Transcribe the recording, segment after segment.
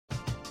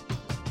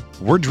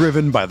We're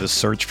driven by the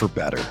search for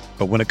better.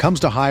 But when it comes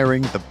to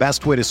hiring, the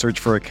best way to search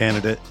for a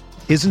candidate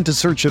isn't to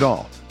search at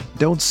all.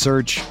 Don't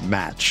search,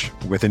 match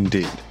with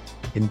Indeed.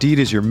 Indeed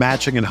is your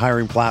matching and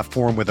hiring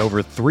platform with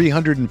over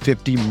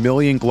 350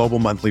 million global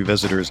monthly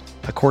visitors,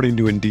 according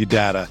to Indeed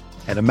data,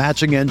 and a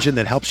matching engine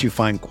that helps you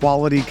find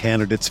quality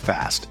candidates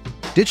fast.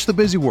 Ditch the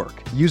busy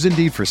work. Use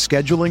Indeed for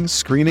scheduling,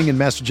 screening, and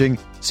messaging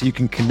so you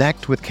can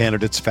connect with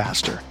candidates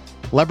faster.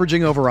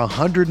 Leveraging over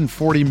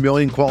 140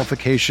 million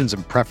qualifications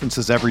and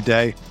preferences every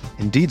day,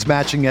 Indeed's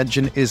matching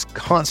engine is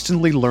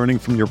constantly learning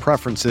from your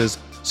preferences,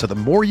 so the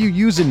more you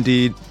use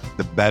Indeed,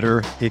 the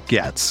better it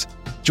gets.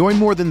 Join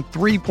more than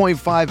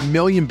 3.5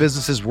 million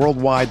businesses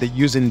worldwide that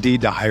use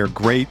Indeed to hire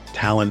great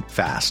talent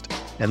fast.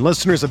 And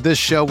listeners of this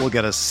show will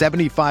get a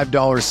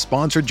 $75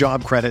 sponsored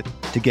job credit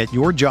to get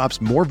your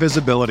jobs more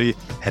visibility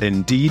at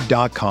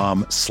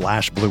Indeed.com/Blue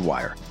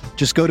Wire.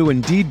 Just go to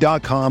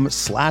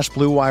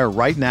Indeed.com/Blue Wire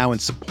right now and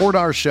support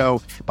our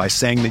show by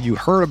saying that you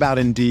heard about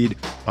Indeed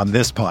on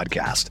this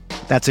podcast.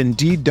 That's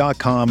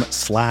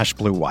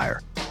Indeed.com/Blue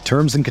Wire.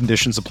 Terms and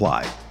conditions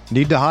apply.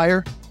 Need to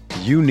hire?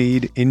 You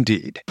need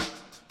Indeed.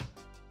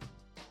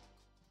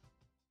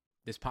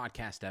 This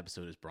podcast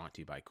episode is brought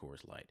to you by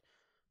Coors Light.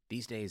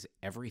 These days,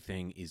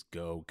 everything is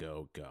go,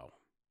 go, go.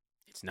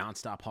 It's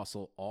nonstop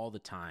hustle all the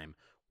time.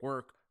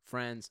 Work,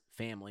 friends,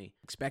 family,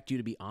 expect you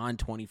to be on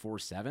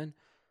 24/7.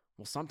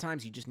 Well,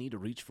 sometimes you just need to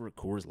reach for a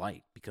Coors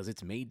Light because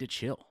it's made to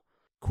chill.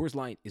 Coors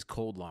Light is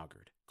cold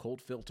lagered,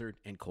 cold filtered,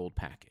 and cold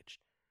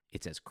packaged.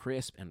 It's as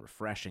crisp and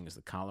refreshing as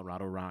the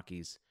Colorado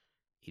Rockies.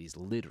 It is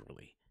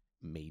literally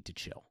made to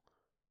chill.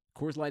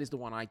 Coors Light is the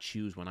one I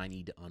choose when I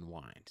need to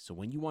unwind. So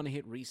when you want to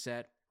hit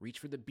reset, reach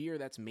for the beer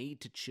that's made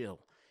to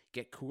chill.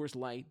 Get Coors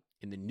Light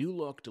in the new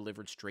look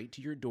delivered straight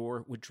to your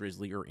door with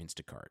Drizzly or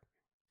Instacart.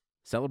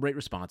 Celebrate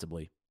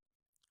responsibly.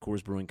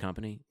 Coors Brewing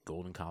Company,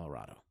 Golden,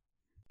 Colorado.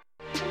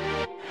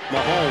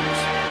 Mahomes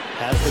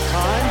has the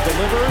time,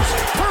 delivers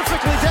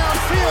perfectly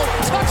downfield,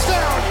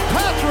 touchdown,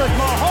 Patrick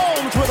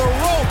Mahomes with a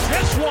rope.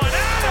 This one,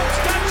 Adams,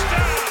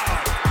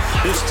 touchdown.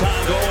 This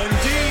time going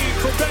deep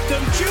for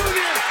Beckham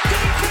Jr. Did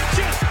he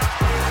catch it?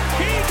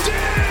 He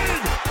did!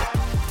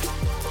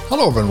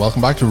 Hello everyone,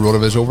 welcome back to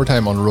RotoViz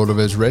Overtime on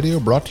RotoViz Radio,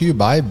 brought to you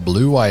by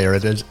Blue Wire.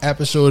 It is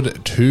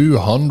episode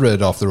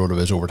 200 of the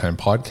RotoViz Overtime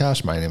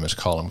podcast. My name is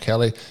Colin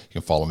Kelly. You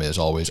can follow me as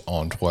always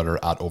on Twitter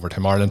at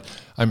Overtime Ireland.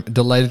 I'm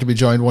delighted to be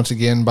joined once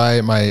again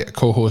by my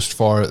co-host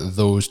for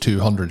those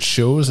 200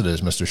 shows. It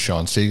is Mr.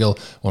 Sean Siegel,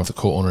 one of the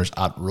co-owners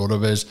at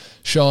RotoViz.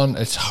 Sean,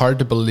 it's hard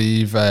to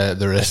believe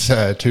there is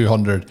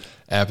 200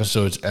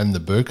 episodes in the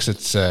books.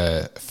 It's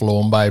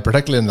flown by,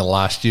 particularly in the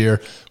last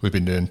year. We've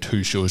been doing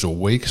 2 shows a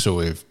week, so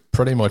we've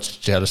pretty much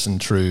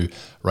jettisoned through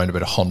around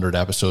about 100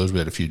 episodes. We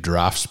had a few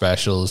draft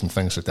specials and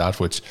things like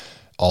that, which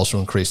also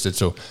increased it.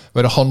 So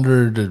about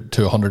 100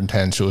 to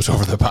 110 shows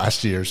over the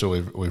past year. So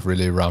we've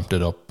really ramped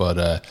it up.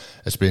 But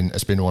it's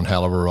been one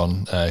hell of a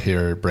run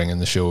here, bringing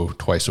the show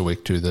twice a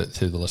week to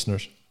the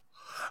listeners.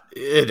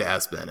 It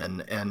has been,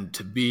 and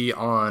to be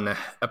on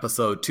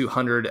episode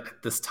 200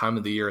 at this time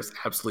of the year is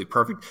absolutely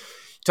perfect.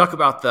 Talk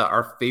about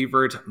our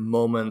favorite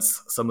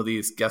moments, some of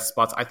these guest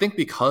spots. I think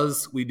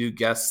because we do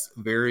guests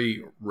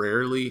very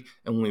rarely,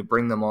 and when we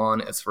bring them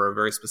on, it's for a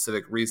very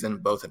specific reason,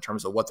 both in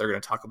terms of what they're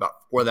going to talk about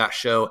for that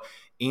show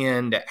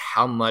and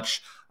how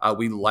much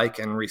we like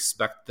and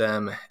respect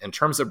them in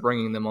terms of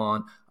bringing them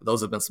on. Those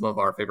have been some of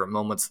our favorite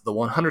moments. The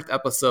 100th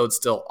episode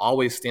still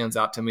always stands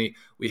out to me.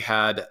 We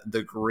had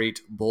the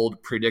great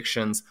bold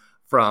predictions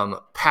from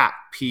Pat,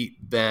 Pete,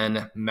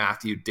 Ben,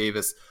 Matthew,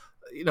 Davis.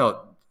 You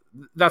know,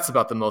 that's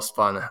about the most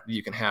fun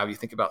you can have. You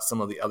think about some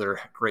of the other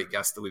great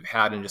guests that we've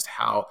had and just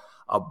how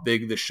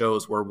big the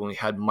shows were when we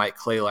had Mike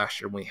Clay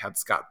last year, when we had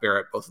Scott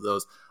Barrett, both of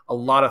those. A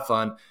lot of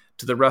fun.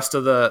 To the rest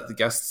of the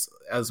guests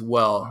as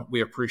well,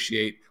 we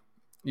appreciate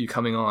you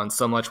coming on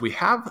so much. We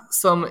have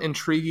some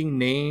intriguing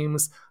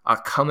names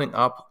coming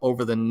up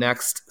over the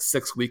next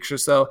 6 weeks or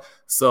so.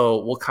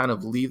 So we'll kind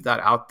of leave that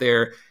out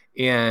there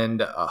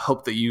and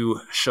hope that you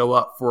show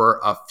up for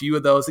a few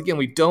of those. Again,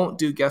 we don't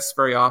do guests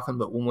very often,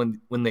 but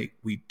when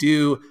we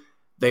do,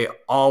 they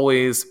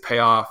always pay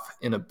off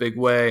in a big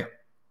way.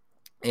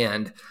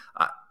 And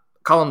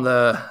Colin,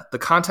 the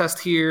contest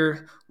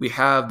here, we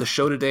have the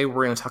show today.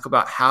 We're going to talk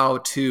about how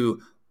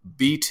to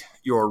beat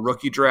your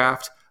rookie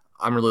draft.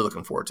 I'm really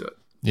looking forward to it.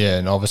 Yeah,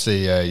 and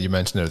obviously you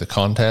mentioned there the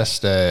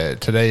contest.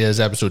 Today is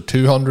episode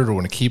 200. We're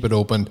going to keep it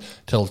open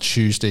till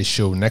Tuesday's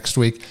show next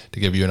week to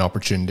give you an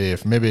opportunity.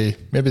 If maybe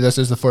this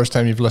is the first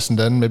time you've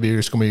listened in, maybe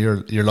it's going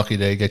to be your lucky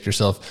day. Get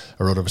yourself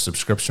a RotoViz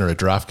subscription or a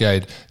draft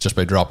guide just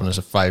by dropping us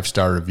a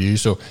 5-star review.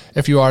 So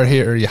if you are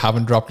here, you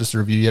haven't dropped us a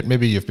review yet,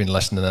 maybe you've been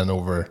listening in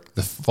over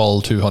the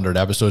full 200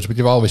 episodes, but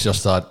you've always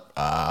just thought,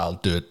 I'll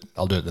do it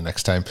the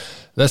next time.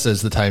 This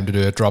is the time to do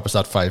it. Drop us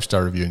that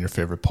 5-star review in your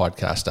favorite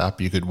podcast app.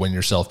 You could win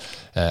yourself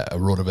a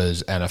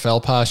RotoViz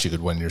NFL pass. You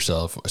could win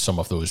yourself some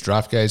of those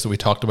draft guides that we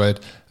talked about,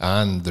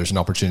 and there's an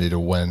opportunity to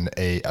win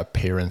a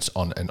appearance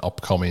on an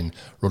upcoming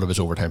RotoViz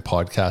Overtime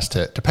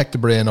podcast to pick the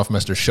brain of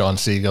Mr. Shawn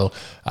Siegele.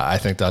 I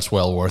think that's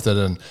well worth it.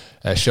 And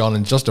Shawn,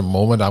 in just a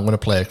moment, I'm going to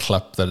play a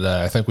clip that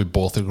I think we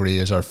both agree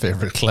is our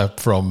favorite clip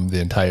from the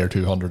entire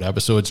 200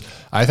 episodes.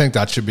 I think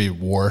that should be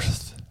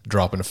worth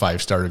dropping a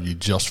 5-star review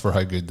just for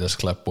how good this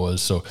clip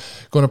was. So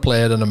going to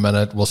play it in a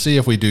minute. We'll see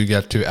if we do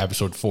get to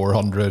episode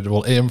 400.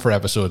 We'll aim for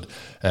episode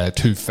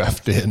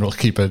 250, and we'll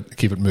keep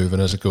it moving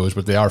as it goes.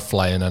 But they are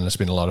flying, and it's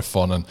been a lot of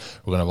fun, and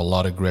we're going to have a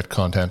lot of great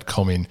content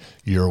coming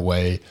your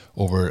way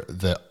over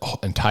the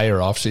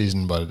entire off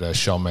season. But as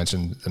Shawn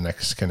mentioned, the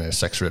next kind of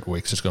 6 or 8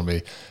 weeks is going to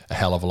be a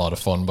hell of a lot of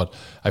fun. But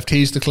I've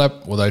teased the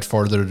clip. Without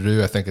further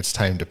ado, I think it's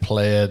time to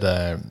play it.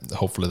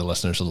 Hopefully the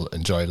listeners will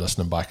enjoy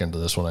listening back into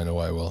this one. I know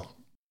I will.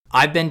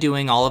 I've been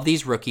doing all of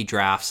these rookie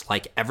drafts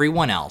like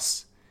everyone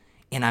else,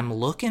 and I'm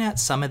looking at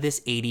some of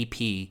this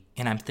ADP,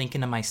 and I'm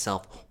thinking to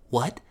myself,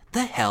 what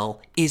the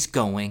hell is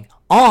going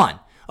on?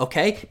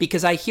 Okay?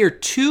 Because I hear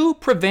 2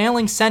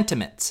 prevailing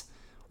sentiments.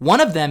 One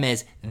of them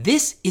is,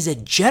 this is a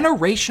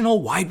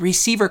generational wide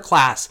receiver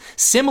class,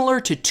 similar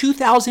to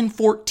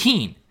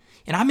 2014.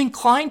 And I'm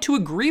inclined to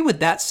agree with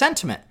that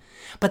sentiment.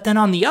 But then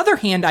on the other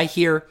hand, I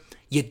hear,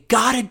 you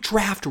gotta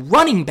draft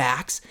running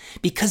backs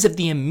because of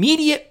the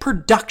immediate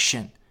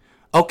production.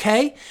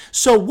 Okay?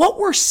 So what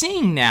we're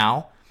seeing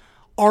now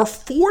are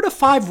 4 to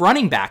 5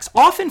 running backs,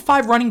 often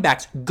 5 running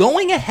backs,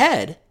 going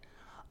ahead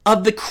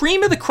of the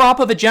cream of the crop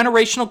of a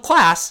generational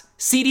class,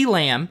 CeeDee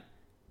Lamb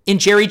and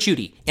Jerry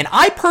Jeudy. And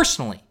I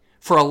personally,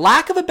 for a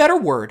lack of a better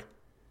word,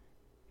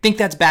 think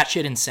that's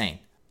batshit insane.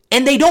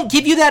 And they don't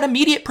give you that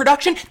immediate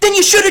production, then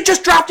you should have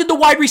just drafted the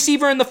wide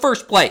receiver in the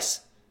first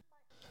place.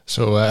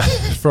 So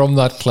from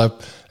that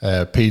clip,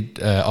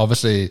 Pete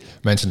obviously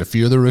mentioned a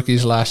few of the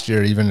rookies last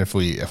year. Even if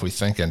we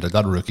think into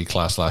that rookie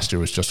class last year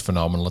was just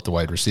phenomenal at the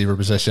wide receiver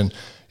position,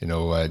 you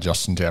know,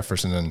 Justin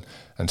Jefferson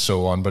and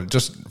so on, but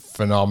just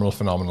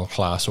phenomenal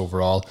class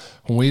overall.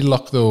 When we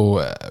look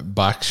though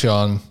back,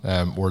 Shawn,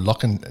 we're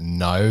looking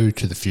now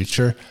to the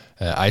future.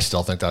 I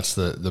still think that's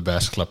the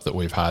best clip that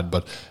we've had,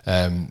 but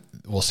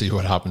we'll see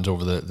what happens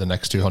over the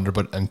next 200.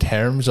 But in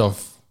terms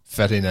of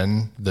fitting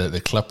in, the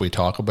clip we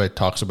talks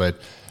about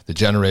the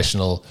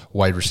generational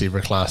wide receiver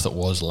class that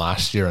was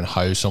last year and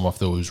how some of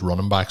those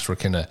running backs were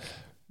kind of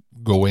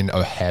going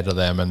ahead of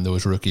them in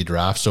those rookie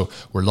drafts. So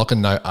we're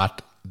looking now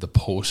at the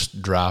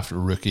post-draft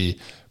rookie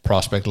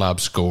prospect lab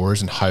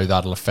scores and how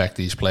that'll affect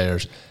these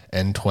players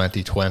in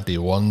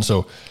 2021.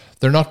 So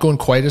they're not going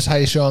quite as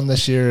high, Shawn,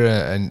 this year,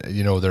 and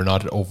you know they're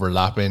not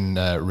overlapping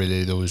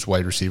really those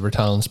wide receiver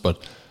talents.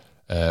 But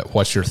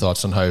what's your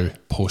thoughts on how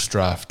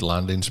post-draft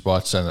landing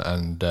spots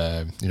and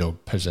you know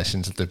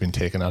positions that they've been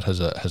taken at has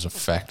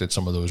affected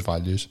some of those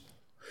values?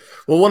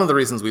 Well, one of the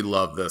reasons we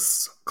love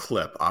this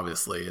clip,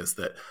 obviously, is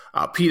that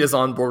Pete is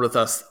on board with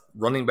us.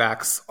 Running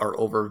backs are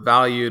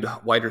overvalued.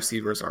 Wide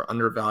receivers are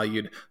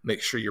undervalued.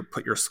 Make sure you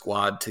put your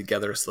squad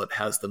together so it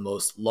has the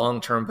most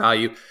long-term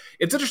value.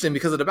 It's interesting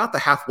because at about the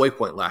halfway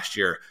point last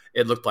year,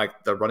 it looked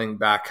like the running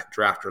back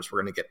drafters were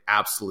going to get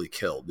absolutely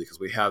killed because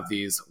we have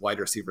these wide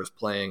receivers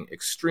playing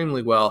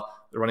extremely well.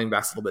 The running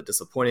back's a little bit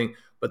disappointing.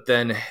 But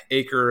then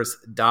Akers,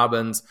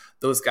 Dobbins,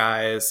 those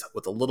guys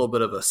with a little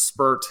bit of a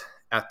spurt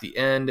at the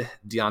end,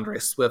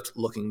 DeAndre Swift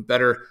looking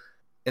better.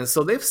 And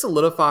so they've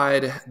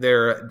solidified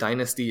their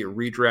dynasty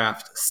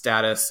redraft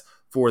status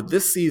for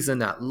this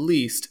season, at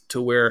least,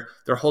 to where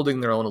they're holding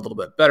their own a little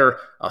bit better.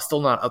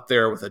 Still not up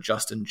there with a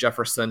Justin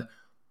Jefferson,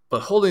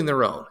 but holding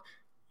their own.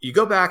 You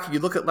go back, you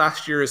look at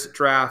last year's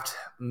draft,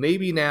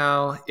 maybe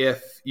now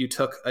if you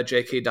took a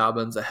J.K.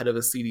 Dobbins ahead of a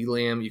CeeDee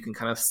Lamb, you can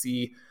kind of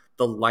see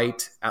the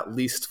light, at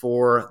least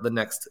for the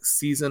next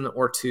season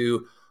or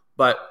two.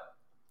 But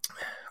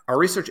our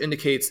research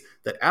indicates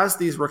that as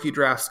these rookie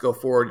drafts go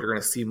forward, you're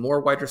going to see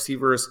more wide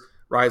receivers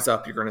rise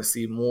up. You're going to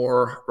see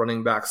more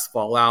running backs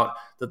fall out,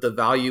 that the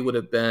value would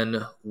have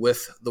been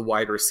with the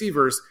wide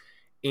receivers.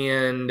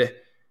 And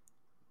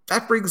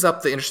that brings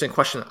up the interesting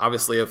question,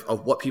 obviously, of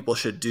what people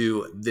should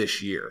do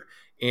this year.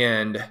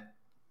 And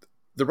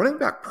the running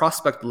back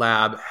prospect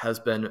lab has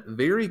been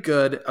very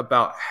good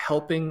about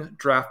helping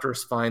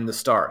drafters find the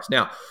stars.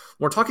 Now,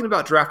 we're talking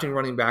about drafting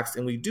running backs,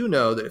 and we do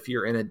know that if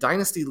you're in a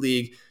dynasty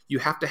league, you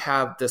have to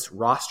have this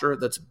roster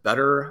that's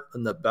better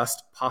than the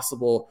best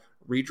possible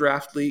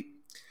redraft league.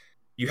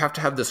 You have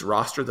to have this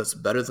roster that's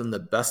better than the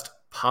best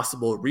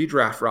possible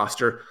redraft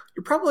roster.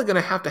 You're probably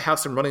going to have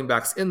some running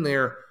backs in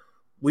there.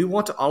 We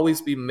want to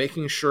always be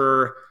making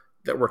sure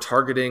that we're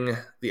targeting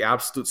the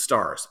absolute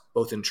stars,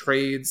 both in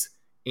trades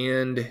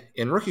and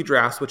in rookie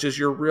drafts, which is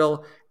your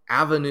real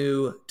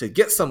avenue to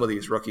get some of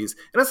these rookies.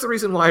 And that's the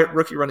reason why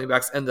rookie running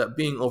backs end up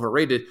being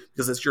overrated,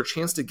 because it's your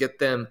chance to get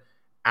them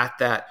at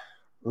that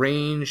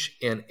range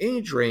and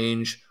age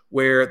range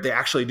where they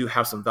actually do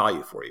have some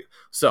value for you.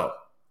 So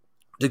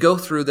to go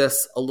through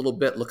this a little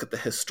bit, look at the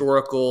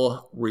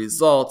historical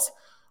results,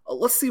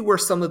 let's see where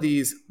some of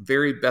these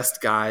very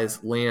best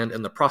guys land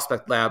in the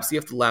prospect lab, see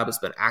if the lab has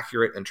been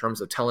accurate in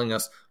terms of telling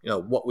us,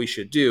 what we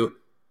should do.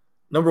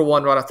 Number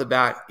 1, right off the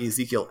bat,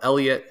 Ezekiel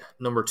Elliott.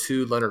 Number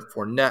 2, Leonard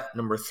Fournette.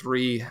 Number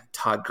 3,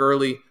 Todd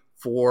Gurley.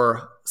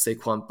 4,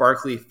 Saquon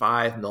Barkley.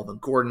 5, Melvin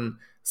Gordon.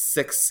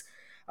 6,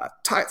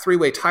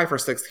 three-way tie for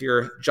 6th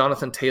here,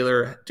 Jonathan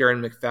Taylor,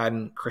 Darren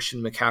McFadden,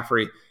 Christian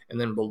McCaffrey. And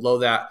then below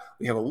that,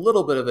 we have a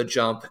little bit of a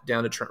jump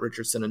down to Trent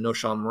Richardson and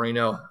Noshawn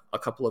Moreno, a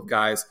couple of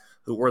guys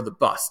who were the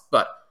bust.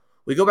 But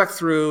we go back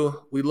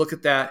through, we look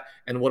at that,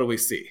 and what do we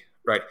see,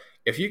 right?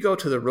 If you go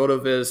to the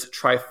RotoViz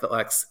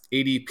Triflex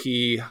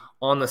ADP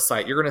on the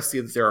site, you're going to see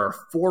that there are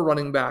 4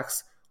 running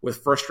backs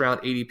with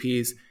first-round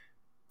ADPs.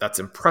 That's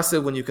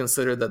impressive when you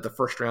consider that the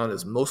first round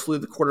is mostly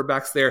the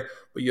quarterbacks there.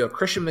 But you have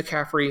Christian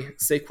McCaffrey,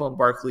 Saquon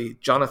Barkley,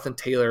 Jonathan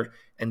Taylor,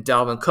 and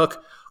Dalvin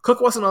Cook.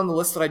 Cook wasn't on the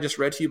list that I just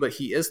read to you, but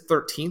he is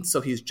 13th,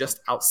 so he's just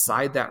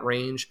outside that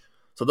range.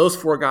 So those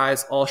 4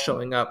 guys all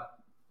showing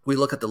up. We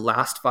look at the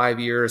last 5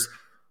 years.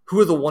 Who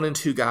are the 1 and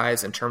 2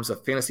 guys in terms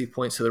of fantasy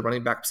points to the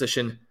running back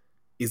position?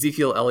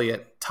 Ezekiel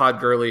Elliott, Todd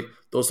Gurley.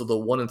 Those are the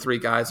 1 and 3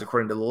 guys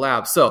according to the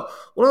lab. So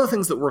one of the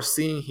things that we're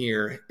seeing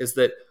here is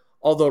that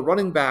although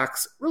running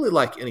backs, really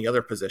like any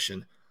other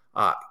position,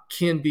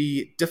 can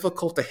be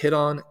difficult to hit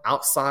on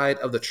outside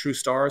of the true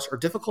stars, or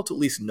difficult to at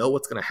least know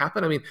what's going to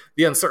happen. I mean,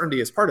 the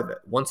uncertainty is part of it.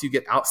 Once you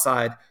get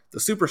outside the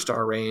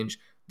superstar range,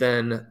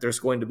 then there's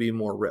going to be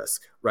more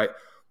risk, right?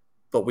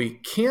 But we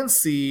can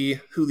see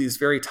who these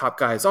very top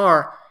guys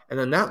are, and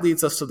then that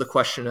leads us to the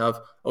question of,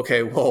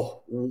 okay,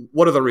 well,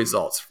 what are the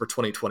results for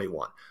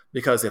 2021?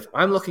 Because if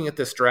I'm looking at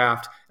this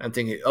draft and I'm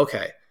thinking,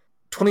 okay,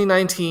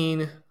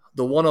 2019,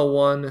 the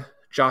 101,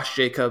 Josh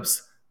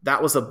Jacobs,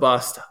 that was a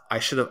bust. I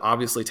should have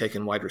obviously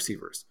taken wide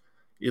receivers.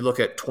 You look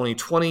at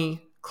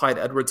 2020, Clyde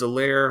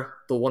Edwards-Helaire,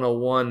 the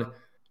 101.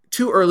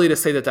 Too early to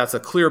say that that's a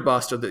clear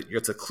bust or that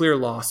it's a clear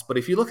loss. But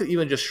if you look at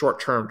even just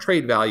short-term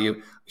trade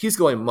value, he's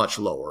going much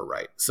lower,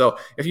 right? So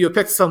if you had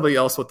picked somebody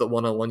else with the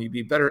 101, you'd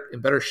be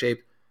in better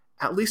shape,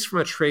 at least from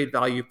a trade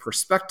value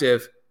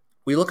perspective.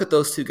 We look at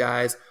those 2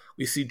 guys.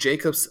 We see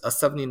Jacobs a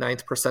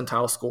 79th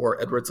percentile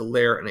score,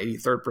 Edwards-Helaire an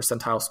 83rd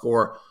percentile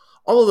score.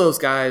 All of those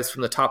guys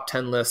from the top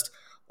 10 list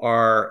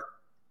are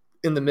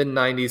in the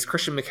mid-90s.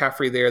 Christian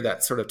McCaffrey there,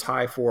 that sort of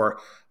tie for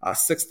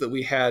 6th that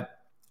we had,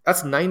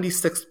 that's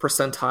 96th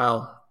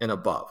percentile and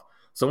above.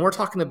 So when we're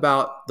talking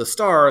about the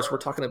stars, we're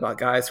talking about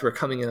guys who are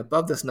coming in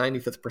above this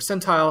 95th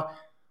percentile.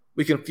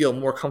 We can feel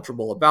more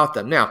comfortable about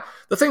them. Now,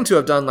 the thing to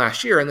have done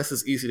last year, and this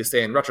is easy to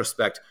say in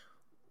retrospect,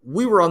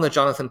 we were on the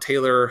Jonathan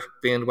Taylor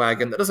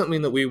bandwagon. That doesn't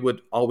mean that we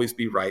would always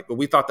be right, but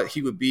we thought that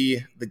he would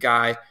be the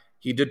guy.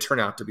 He did turn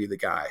out to be the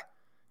guy.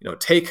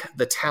 Take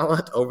the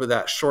talent over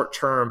that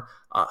short-term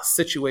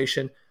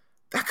situation.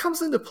 That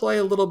comes into play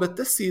a little bit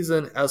this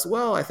season as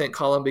well, I think,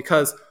 Colin,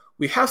 because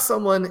we have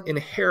someone in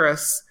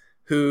Harris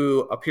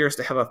who appears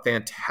to have a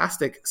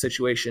fantastic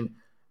situation,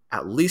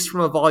 at least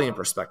from a volume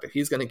perspective.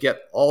 He's going to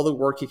get all the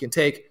work he can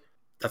take.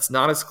 That's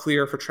not as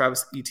clear for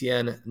Travis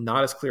Etienne,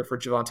 not as clear for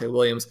Javonte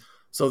Williams.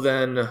 So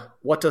then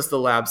what does the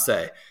lab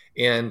say?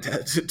 And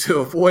to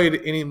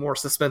avoid any more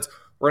suspense,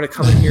 we're going to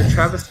come in here.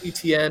 Travis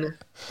Etienne,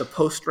 the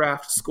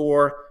post-draft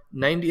score,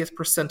 90th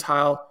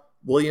percentile.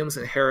 Williams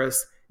and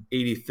Harris,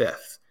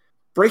 85th.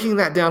 Breaking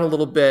that down a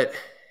little bit,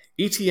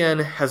 Etienne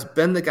has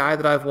been the guy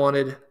that I've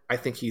wanted. I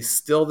think he's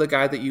still the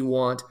guy that you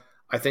want.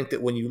 I think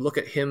that when you look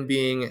at him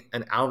being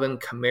an Alvin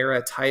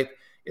Kamara type,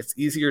 it's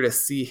easier to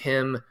see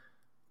him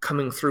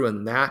coming through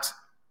in that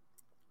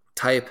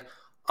type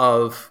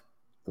of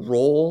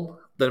role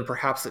than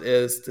perhaps it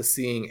is to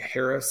seeing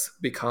Harris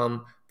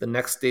become the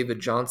next David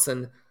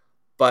Johnson.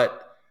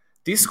 But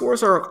these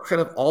scores are kind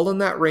of all in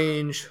that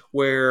range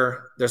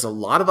where there's a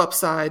lot of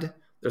upside,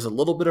 there's a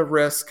little bit of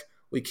risk.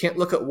 We can't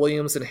look at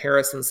Williams and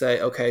Harris and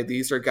say, okay,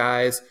 these are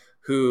guys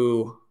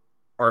who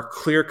are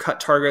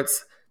clear-cut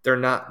targets. They're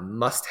not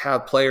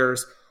must-have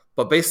players.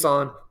 But based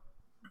on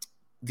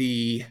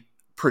the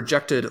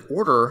projected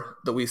order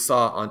that we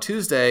saw on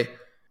Tuesday,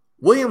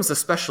 Williams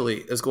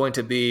especially is going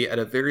to be at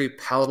a very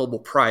palatable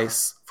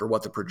price for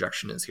what the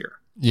projection is here.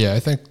 Yeah, I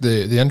think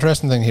the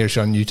interesting thing here,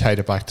 Sean, you tied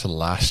it back to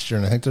last year,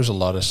 and I think there's a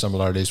lot of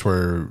similarities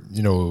where,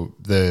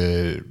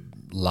 the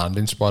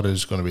landing spot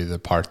is going to be the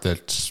part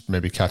that's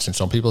maybe catching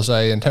some people's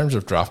eye. In terms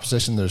of draft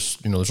position, there's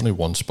only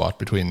one spot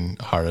between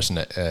Harris and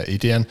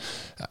Etienne.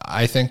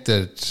 I think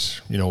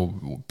that,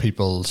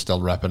 people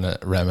still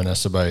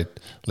reminisce about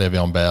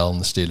Le'Veon Bell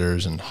and the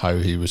Steelers and how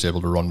he was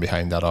able to run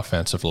behind that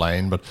offensive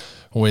line. But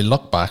when we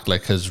look back,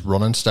 his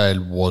running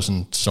style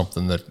wasn't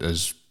something that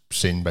is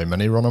seen by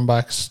many running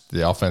backs.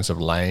 The offensive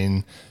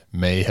line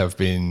may have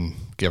been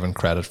given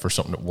credit for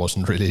something that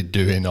wasn't really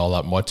doing all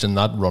that much, and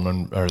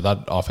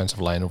that offensive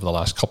line over the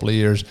last couple of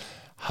years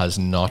has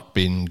not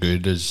been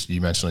good, as you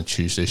mentioned on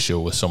Tuesday's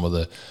show, with some of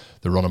the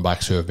running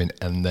backs who have been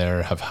in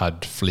there have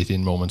had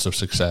fleeting moments of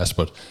success,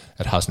 but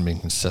it hasn't been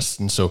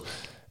consistent. So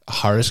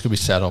Harris could be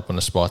set up in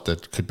a spot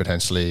that could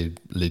potentially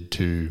lead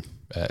to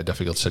a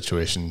difficult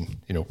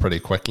situation, pretty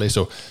quickly.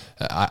 So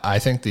I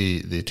think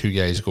the two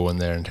guys going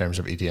there in terms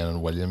of Etienne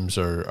and Williams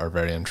are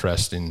very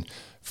interesting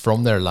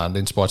from their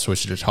landing spots,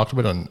 which you talked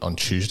about on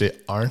Tuesday.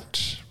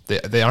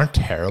 They aren't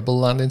terrible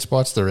landing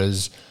spots. There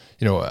is,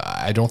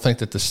 I don't think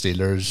that the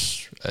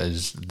Steelers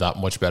is that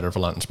much better of a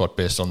landing spot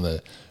based on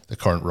the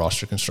current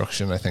roster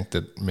construction. I think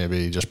that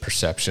maybe just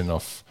perception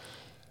of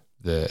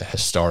the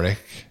historic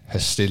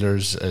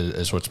Steelers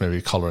is what's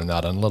maybe colouring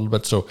that in a little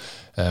bit. So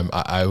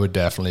I would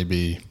definitely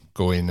be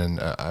going, and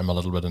I'm a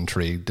little bit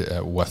intrigued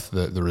with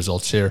the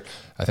results here.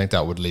 I think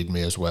that would lead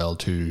me as well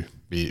to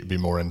be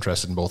more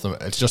interested in both of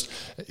them. It's just,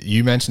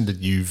 you mentioned that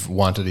you've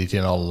wanted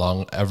Etienne all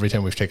along. Every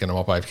time we've taken him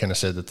up, I've kind of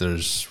said that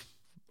there's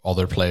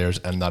other players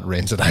in that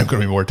range that I'm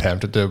going to be more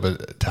tempted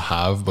to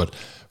have. But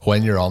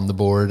when you're on the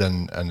board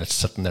and it's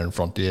sitting there in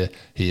front of you,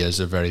 he is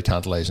a very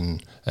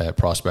tantalizing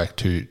prospect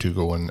to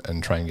go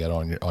and try and get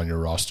on your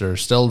roster.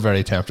 Still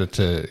very tempted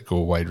to go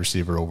wide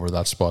receiver over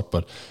that spot,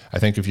 but I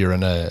think if you're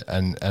in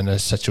a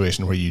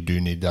situation where you do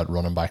need that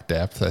running back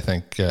depth, I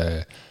think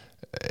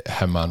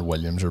him and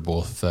Williams are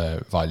both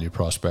value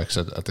prospects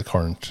at the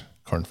current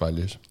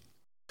values.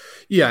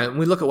 Yeah, and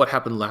we look at what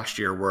happened last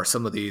year where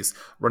some of these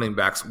running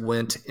backs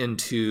went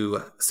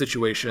into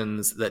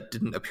situations that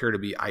didn't appear to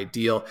be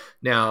ideal.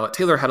 Now,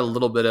 Taylor had a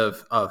little bit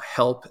of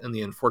help in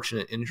the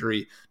unfortunate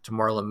injury to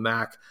Marlon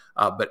Mack,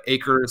 but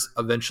Akers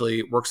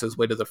eventually works his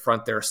way to the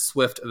front there.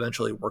 Swift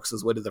eventually works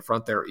his way to the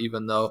front there,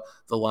 even though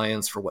the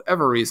Lions, for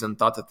whatever reason,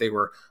 thought that they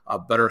were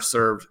better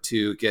served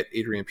to get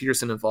Adrian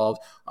Peterson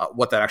involved.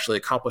 What that actually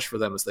accomplished for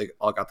them is they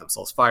all got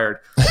themselves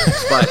fired.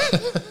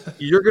 But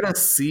you're going to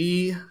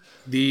see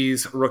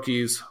these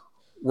rookies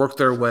work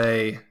their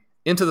way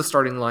into the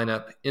starting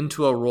lineup,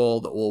 into a role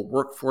that will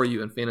work for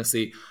you in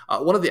fantasy.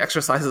 One of the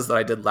exercises that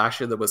I did last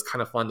year that was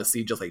kind of fun to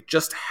see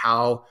just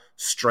how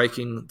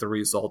striking the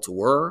results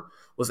were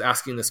was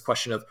asking this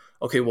question of,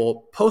 okay,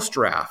 well,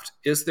 post-draft,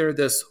 is there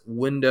this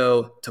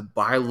window to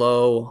buy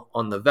low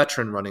on the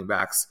veteran running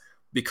backs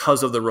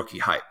because of the rookie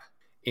hype?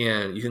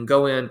 And you can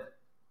go in,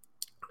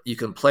 you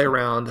can play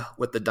around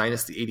with the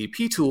Dynasty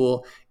ADP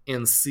tool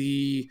and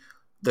see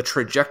the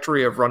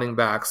trajectory of running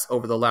backs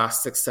over the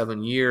last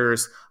 6-7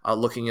 years,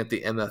 looking at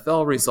the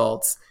MFL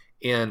results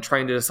and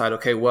trying to decide,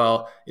 okay,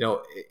 well,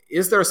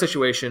 is there a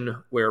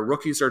situation where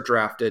rookies are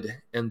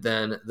drafted and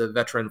then the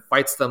veteran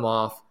fights them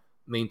off,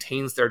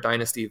 maintains their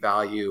dynasty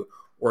value,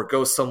 or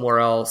goes somewhere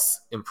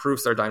else,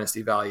 improves their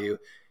dynasty value?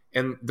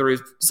 And the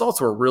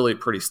results were really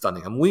pretty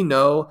stunning. And we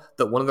know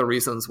that one of the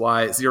reasons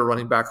why zero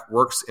running back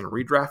works in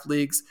redraft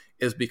leagues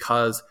is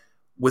because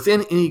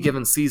within any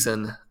given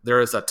season,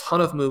 there is a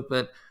ton of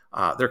movement.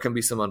 There can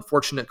be some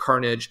unfortunate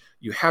carnage.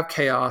 You have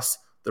chaos.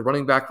 The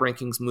running back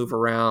rankings move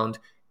around,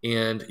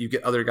 and you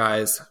get other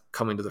guys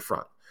coming to the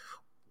front.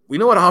 We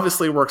know it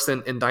obviously works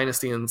in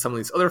Dynasty and some of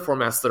these other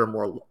formats that are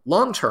more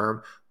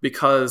long-term,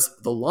 because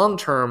the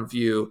long-term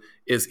view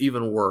is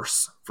even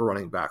worse for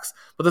running backs.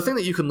 But the thing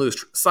that you can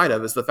lose sight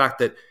of is the fact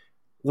that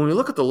when we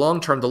look at the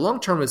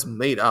long-term is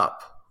made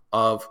up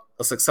of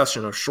a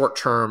succession of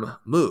short-term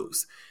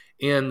moves.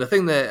 And the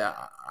thing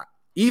that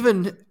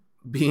even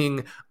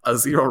being a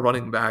zero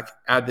running back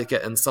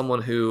advocate and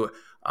someone who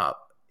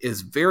is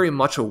very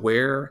much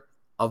aware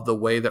of the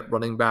way that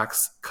running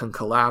backs can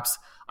collapse,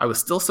 I was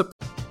still surprised.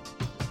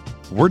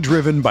 We're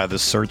driven by the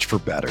search for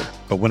better.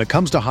 But when it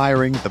comes to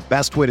hiring, the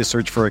best way to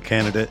search for a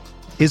candidate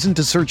isn't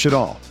to search at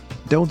all.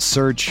 Don't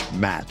search,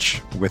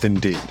 match with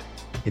Indeed.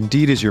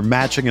 Indeed is your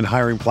matching and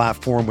hiring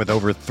platform with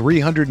over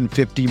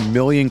 350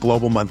 million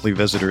global monthly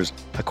visitors,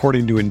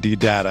 according to Indeed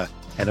data,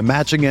 and a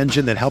matching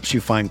engine that helps you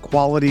find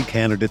quality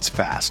candidates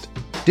fast.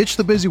 Ditch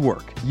the busy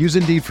work. Use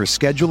Indeed for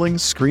scheduling,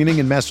 screening,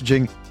 and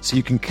messaging so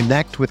you can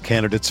connect with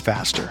candidates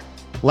faster.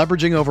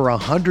 Leveraging over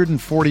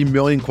 140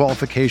 million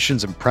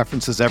qualifications and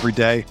preferences every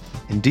day,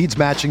 Indeed's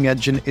matching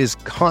engine is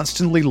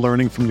constantly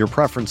learning from your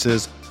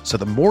preferences, so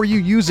the more you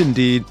use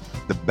Indeed,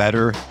 the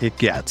better it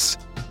gets.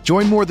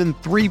 Join more than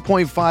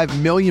 3.5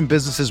 million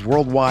businesses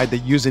worldwide that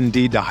use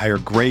Indeed to hire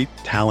great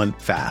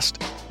talent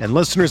fast. And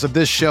listeners of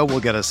this show will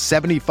get a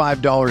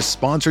 $75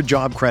 sponsored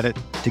job credit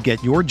to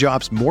get your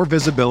jobs more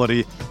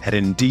visibility at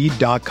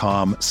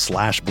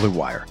Indeed.com/Blue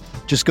Wire.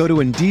 Just go to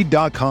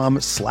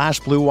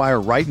Indeed.com/Blue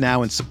Wire right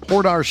now and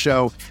support our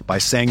show by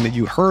saying that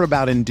you heard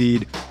about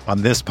Indeed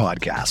on this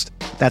podcast.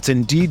 That's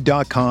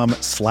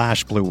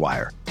Indeed.com/Blue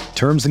Wire.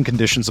 Terms and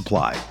conditions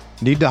apply.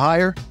 Need to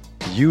hire?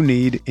 You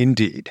need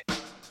Indeed.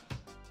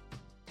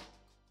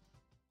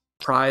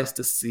 Surprised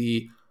to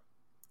see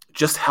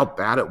just how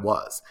bad it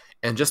was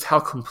and just how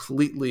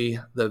completely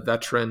the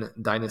veteran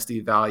dynasty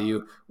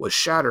value was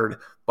shattered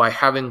by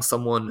having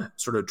someone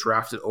sort of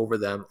drafted over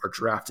them or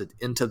drafted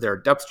into their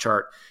depth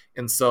chart.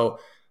 And so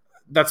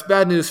that's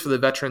bad news for the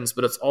veterans,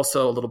 but it's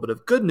also a little bit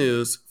of good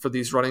news for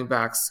these running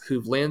backs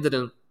who've landed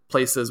in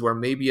places where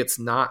maybe it's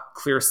not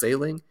clear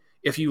sailing.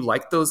 If you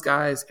like those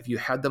guys, if you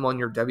had them on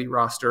your Devy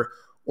roster,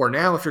 or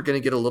now if you're going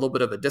to get a little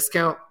bit of a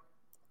discount,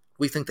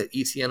 we think that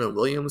Etienne and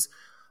Williams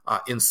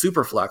in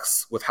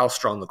Superflex, with how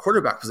strong the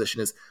quarterback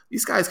position is,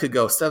 these guys could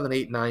go 7,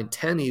 8, 9,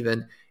 10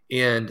 even,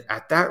 And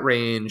at that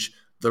range,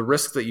 the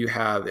risk that you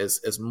have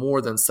is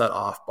more than set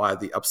off by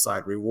the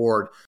upside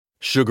reward.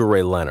 Sugar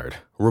Ray Leonard,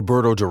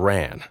 Roberto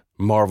Duran,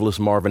 Marvelous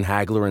Marvin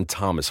Hagler, and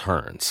Thomas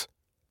Hearns.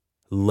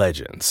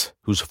 Legends,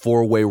 whose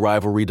four-way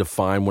rivalry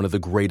defined one of the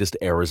greatest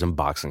eras in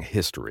boxing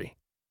history.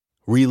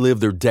 Relive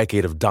their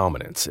decade of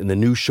dominance in the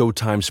new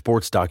Showtime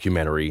sports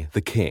documentary,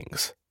 The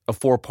Kings, a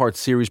 4-part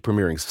series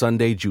premiering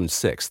Sunday, June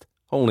 6th,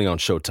 only on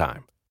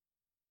Showtime.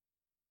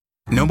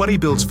 Nobody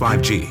builds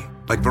 5G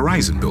like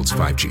Verizon builds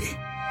 5G,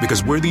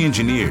 because we're the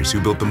engineers who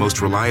built the most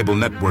reliable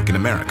network in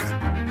America.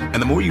 And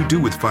the more you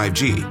do with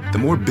 5G, the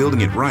more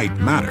building it right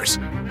matters.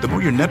 The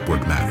more your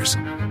network matters.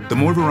 The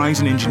more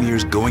Verizon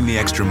engineers going the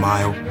extra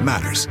mile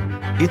matters.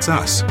 It's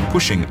us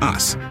pushing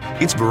us.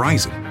 It's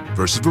Verizon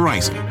versus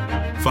Verizon.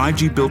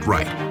 5G built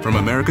right from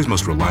America's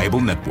most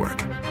reliable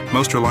network.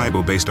 Most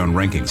reliable based on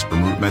rankings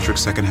from RootMetrics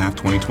second half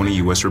 2020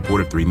 U.S.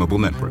 report of 3 mobile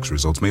networks.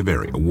 Results may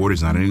vary. Award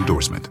is not an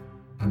endorsement.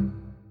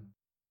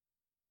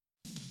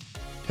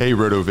 Hey,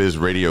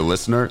 RotoViz radio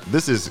listener.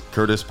 This is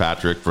Curtis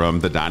Patrick from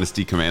the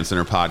Dynasty Command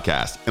Center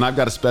podcast, and I've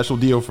got a special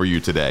deal for you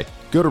today.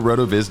 Go to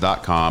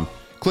rotoviz.com,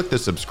 click the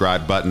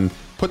subscribe button,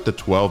 put the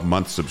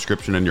 12-month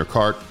subscription in your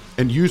cart,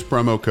 and use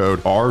promo code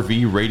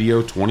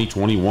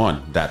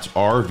RVRadio2021. That's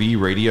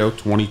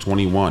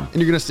RVRadio2021, and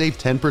you're going to save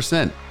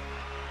 10%.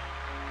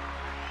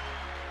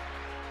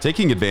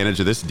 Taking advantage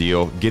of this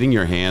deal, getting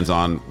your hands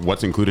on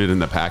what's included in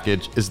the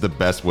package is the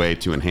best way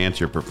to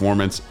enhance your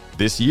performance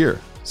this year.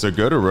 So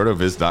go to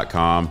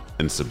rotoviz.com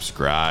and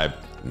subscribe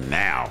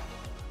now.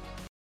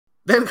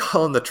 Then,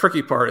 Colin, the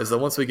tricky part is that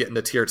once we get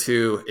into tier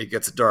 2, it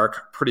gets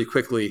dark pretty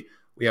quickly.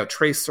 We have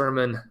Trey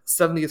Sermon,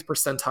 70th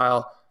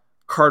percentile,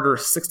 Carter,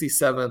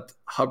 67th,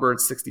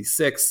 Hubbard,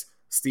 66,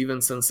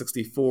 Stevenson,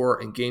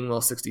 64, and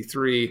Gainwell,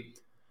 63.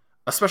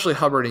 Especially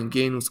Hubbard and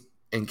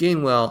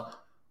Gainwell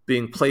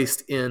being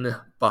placed in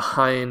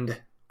behind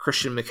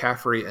Christian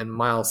McCaffrey and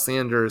Miles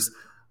Sanders.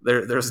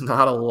 There's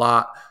not a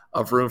lot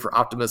of room for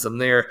optimism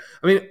there.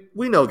 I mean,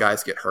 we know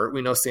guys get hurt.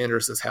 We know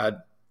Sanders has had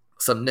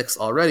some nicks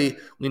already.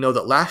 We know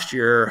that last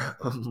year,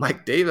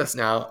 Mike Davis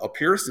now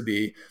appears to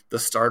be the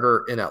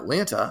starter in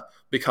Atlanta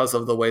because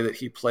of the way that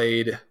he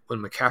played when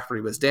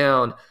McCaffrey was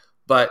down.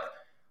 But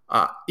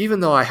even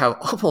though I have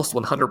almost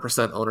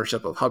 100%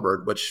 ownership of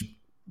Hubbard, which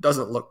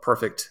doesn't look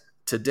perfect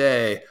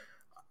today,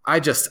 I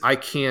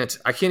can't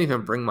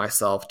even bring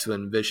myself to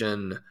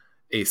envision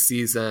a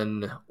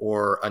season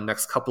or a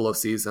next couple of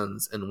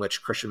seasons in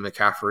which Christian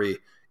McCaffrey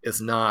is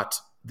not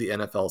the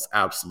NFL's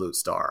absolute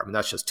star. I mean,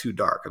 that's just too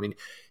dark. I mean,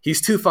 he's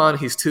too fun.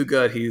 He's too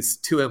good. He's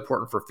too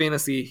important for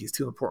fantasy. He's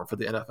too important for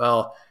the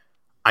NFL.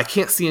 I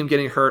can't see him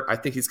getting hurt. I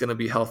think he's going to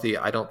be healthy.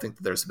 I don't think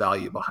that there's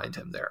value behind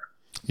him there.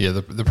 Yeah,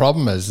 the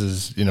problem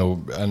is, you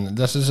know, and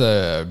this is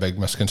a big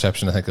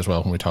misconception, I think, as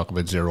well, when we talk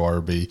about zero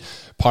RB.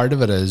 Part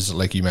of it is,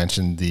 like you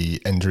mentioned,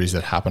 the injuries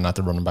that happen at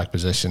the running back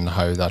position,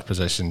 how that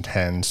position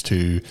tends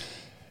to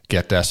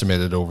get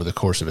decimated over the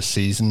course of a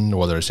season,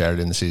 whether it's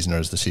early in the season or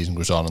as the season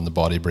goes on and the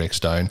body breaks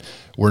down.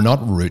 We're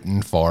not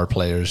rooting for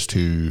players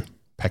to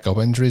pick up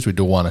injuries. We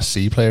don't want to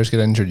see players get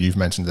injured. You've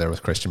mentioned there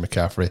with Christian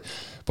McCaffrey,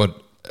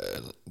 but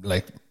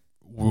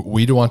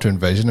we don't want to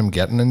envision him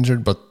getting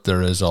injured, but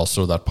there is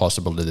also that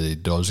possibility that he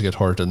does get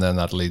hurt, and then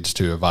that leads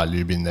to a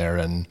value being there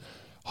in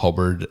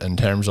Hubbard. In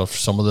terms of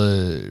some of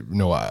the, you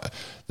know,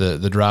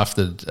 the draft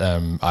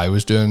that I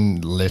was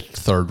doing, late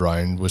third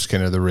round was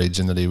kind of the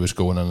region that he was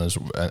going in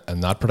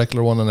in that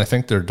particular one, and I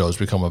think there does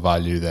become a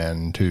value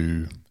then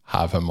to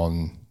have him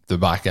on the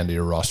back end of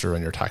your roster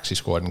and your taxi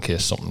squad in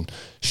case something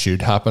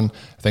should happen.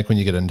 I think when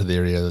you get into the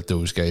area that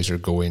those guys are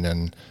going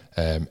in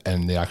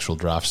the actual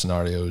draft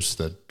scenarios,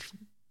 that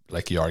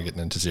like you are getting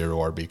into zero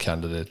RB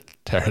candidate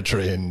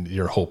territory and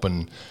you're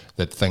hoping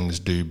that things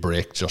do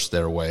break just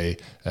their way.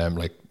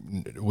 Like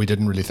we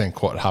didn't really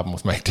think what happened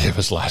with Mike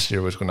Davis last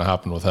year was going to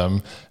happen with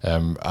him.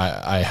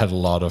 I had a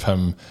lot of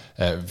him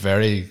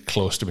very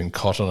close to being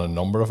cut on a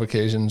number of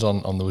occasions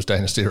on those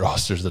dynasty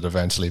rosters that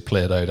eventually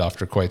played out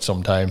after quite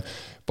some time.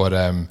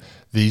 But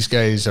these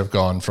guys have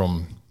gone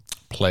from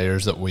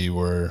players that we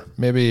were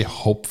maybe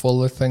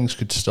hopeful that things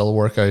could still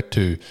work out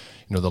to, you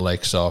know, the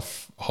likes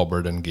of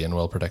Hubbard and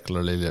Gainwell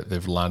particularly.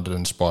 They've landed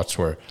in spots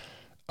where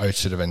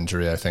outside of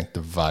injury, I think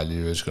the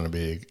value is going to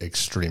be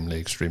extremely,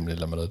 extremely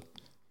limited.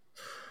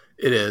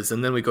 It is.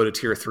 And then we go to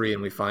tier 3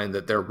 and we find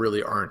that there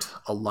really aren't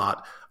a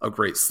lot of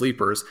great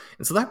sleepers.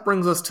 And so that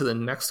brings us to the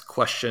next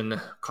question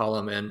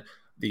column and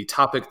the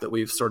topic that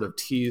we've sort of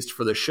teased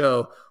for the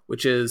show,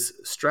 which is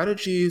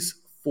strategies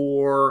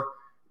for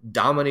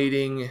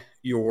dominating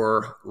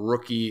your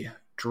rookie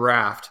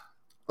draft.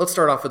 Let's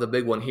start off with a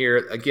big one here.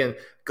 Again,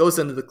 goes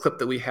into the clip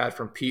that we had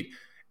from Pete.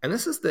 And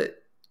this is that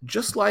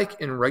just like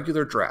in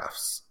regular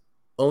drafts,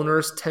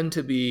 owners tend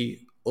to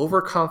be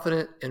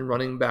overconfident in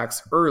running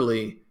backs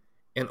early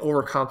and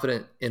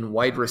overconfident in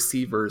wide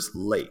receivers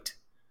late,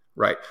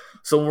 right?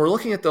 So when we're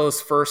looking at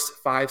those first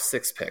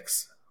 5-6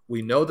 picks,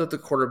 we know that the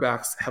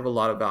quarterbacks have a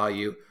lot of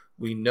value.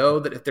 We know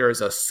that if there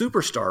is a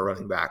superstar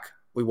running back,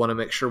 we want to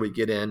make sure we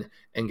get in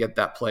and get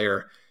that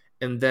player.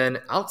 And then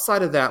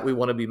outside of that, we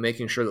want to be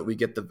making sure that we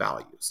get the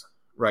values,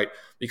 right?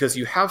 Because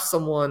you have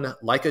someone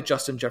like a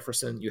Justin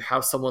Jefferson, you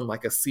have someone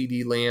like a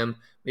CeeDee Lamb,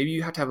 maybe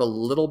you have to have a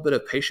little bit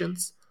of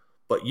patience,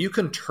 but you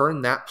can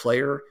turn that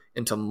player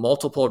into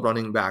multiple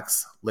running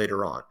backs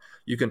later on.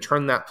 You can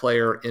turn that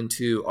player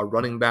into a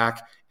running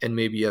back and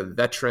maybe a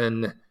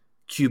veteran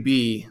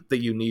QB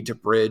that you need to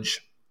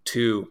bridge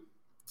to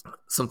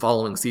some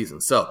following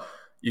seasons. So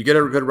you get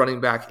a good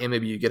running back and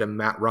maybe you get a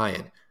Matt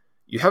Ryan.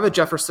 You have a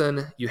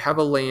Jefferson, you have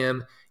a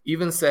Lamb,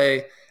 even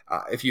say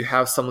if you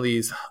have some of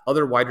these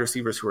other wide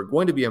receivers who are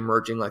going to be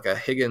emerging like a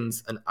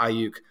Higgins, an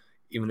Ayuk,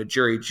 even a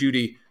Jerry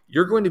Jeudy,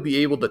 you're going to be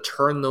able to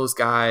turn those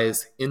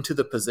guys into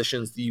the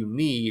positions that you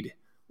need.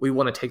 We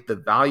want to take the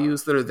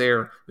values that are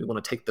there. We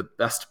want to take the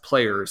best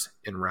players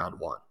in round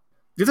one.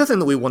 The other thing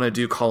that we want to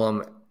do,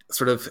 Colm,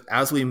 sort of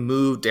as we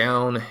move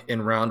down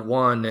in round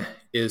one,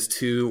 is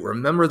to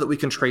remember that we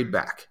can trade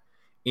back.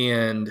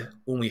 And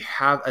when we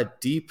have a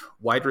deep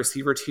wide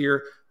receiver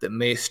tier that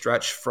may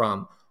stretch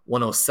from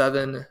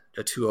 107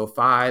 to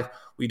 205,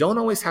 we don't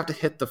always have to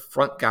hit the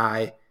front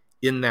guy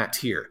in that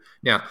tier.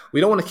 Now, we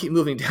don't want to keep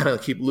moving down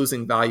and keep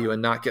losing value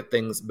and not get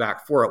things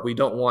back for it. We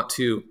don't want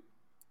to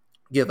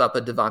give up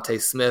a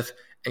Devontae Smith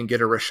and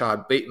get a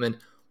Rashad Bateman.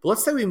 But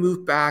let's say we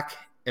move back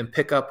and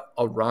pick up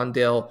a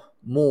Rondale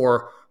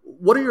Moore.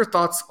 What are your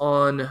thoughts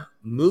on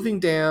moving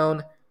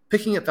down,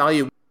 picking up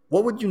value?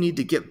 What would you need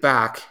to get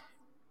back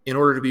in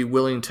order to be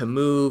willing to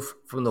move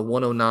from the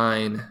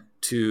 109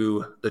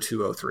 to the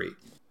 203?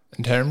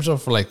 In terms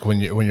of like when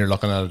you're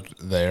looking at it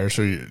there,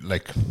 so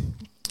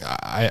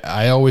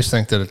I always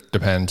think that it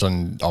depends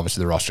on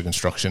obviously the roster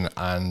construction,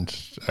 and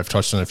I've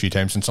touched on it a few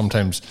times, and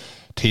sometimes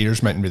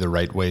tiers mightn't be the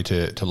right way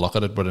to look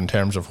at it, but in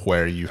terms of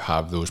where you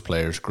have those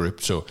players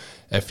grouped, so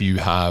if you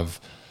have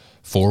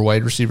 4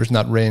 wide receivers in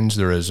that range,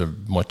 there is a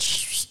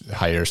much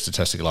higher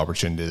statistical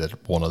opportunity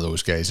that one of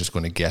those guys is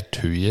going to get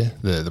to you.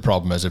 The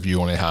problem is if you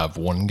only have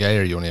 1 guy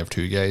or you only have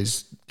 2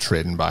 guys,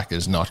 trading back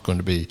is not going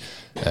to be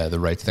the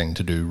right thing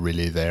to do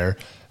really there.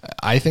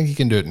 I think you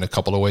can do it in a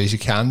couple of ways. You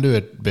can do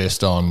it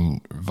based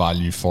on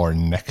value for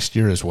next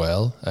year as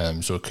well.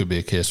 So it could be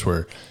a case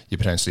where you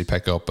potentially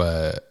pick up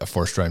a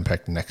first round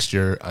pick next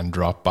year and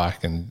drop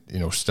back and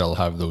still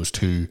have those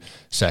 2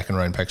 second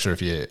round picks. Or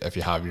if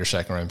you have your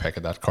second round pick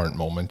at that current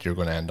moment, you're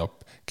going to end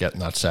up getting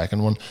that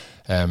second one.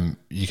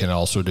 You can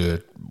also do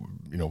it,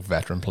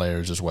 veteran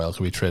players as well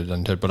can be traded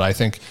into it. But I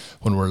think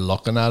when we're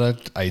looking at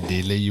it,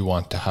 ideally you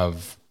want to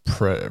have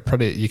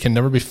pretty, you can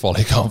never be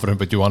fully confident,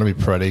 but you want to be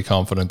pretty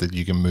confident that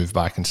you can move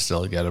back and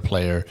still get a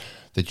player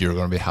that you're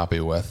going to be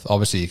happy with.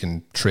 Obviously you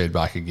can trade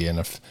back again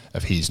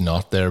if he's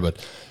not there,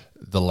 but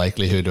the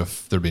likelihood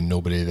of there being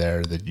nobody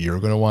there that you're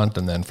going to want,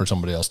 and then for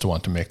somebody else to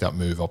want to make that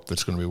move up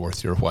that's going to be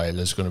worth your while,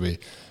 is going to be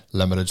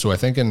limited. So I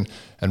think in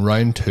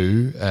round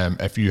 2,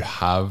 if you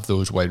have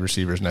those wide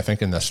receivers, and I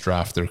think in this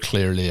draft there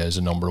clearly is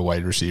a number of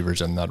wide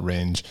receivers in that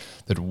range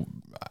that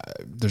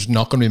there's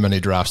not going to be many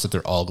drafts that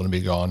they're all going to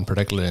be gone,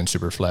 particularly in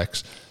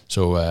Superflex.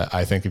 So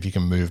I think if you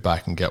can move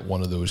back and get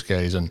one of those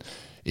guys and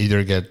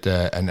either get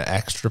an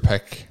extra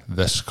pick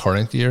this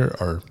current year,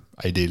 or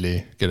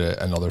ideally get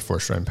another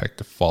first round pick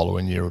the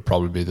following year, would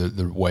probably be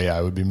the way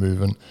I would be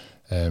moving.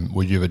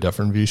 Would you have a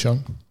different view,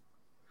 Sean?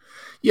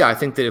 Yeah, I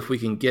think that if we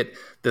can get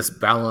this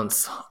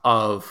balance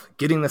of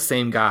getting the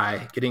same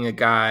guy, getting a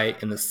guy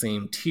in the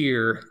same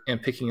tier,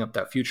 and picking up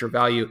that future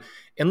value,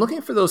 and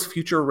looking for those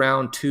future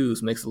round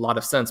 2s makes a lot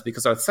of sense,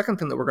 because our second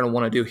thing that we're going to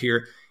want to do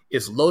here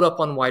is load up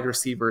on wide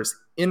receivers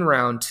in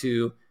round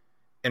 2.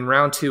 And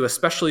round 2,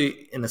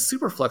 especially in the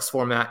Superflex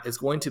format, is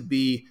going to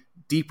be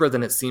deeper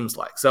than it seems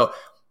like. So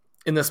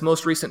in this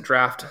most recent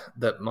draft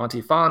that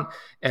Monty Fon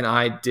and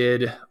I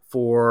did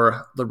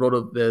for the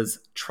RotoViz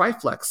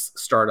Triflex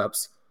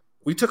startups,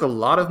 we took a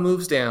lot of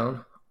moves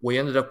down. We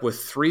ended up with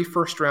 3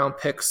 first-round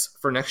picks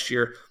for next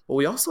year, but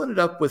we also ended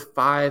up with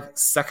 5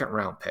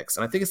 second-round picks.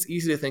 And I think it's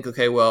easy to think,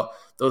 okay, well,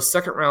 those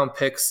second-round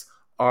picks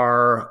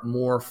are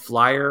more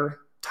flyer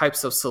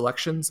types of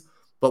selections.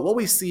 But what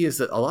we see is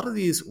that a lot of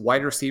these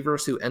wide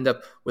receivers who end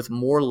up with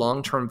more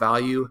long-term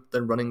value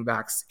than running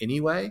backs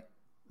anyway,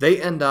 they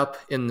end up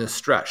in this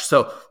stretch.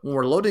 So when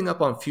we're loading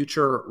up on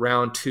future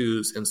round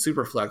 2s in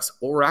Superflex,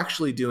 what we're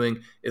actually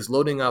doing is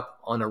loading up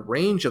on a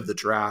range of the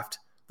draft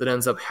that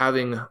ends up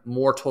having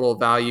more total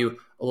value,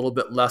 a little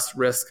bit less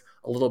risk,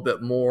 a little bit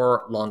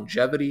more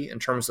longevity in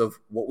terms of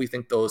what we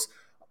think those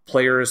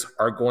players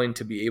are going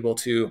to be able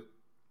to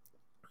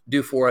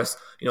do for us,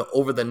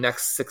 over the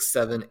next 6,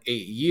 7,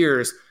 8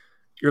 years.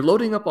 You're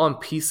loading up on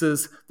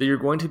pieces that you're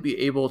going to be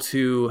able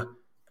to,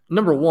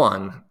 number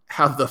one,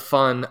 have the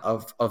fun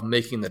of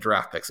making the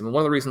draft picks. I mean,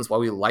 one of the reasons why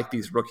we like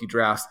these rookie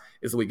drafts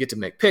is that we get to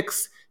make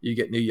picks, you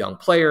get new young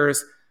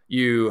players,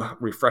 you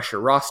refresh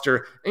your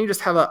roster, and you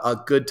just have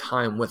a good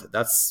time with it.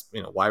 That's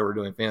why we're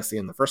doing fantasy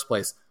in the first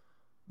place.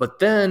 But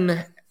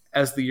then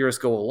as the years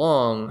go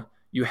along,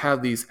 you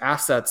have these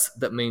assets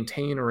that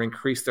maintain or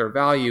increase their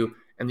value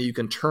and that you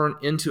can turn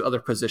into other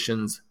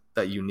positions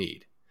that you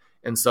need.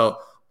 And so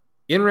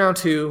in round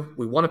 2,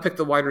 we want to pick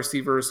the wide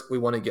receivers. We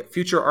want to get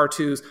future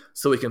R2s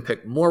so we can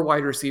pick more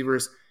wide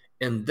receivers.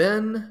 And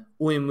then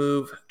when we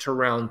move to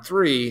round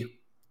 3,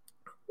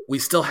 we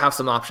still have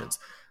some options.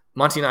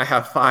 Monty and I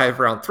have 5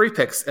 round 3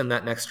 picks in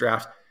that next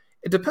draft.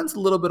 It depends a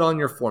little bit on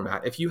your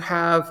format. If you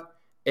have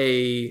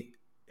a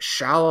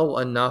shallow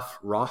enough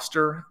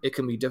roster, it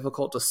can be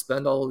difficult to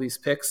spend all of these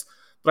picks.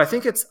 But I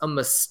think it's a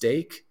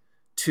mistake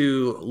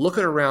to look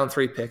at a round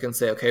 3 pick and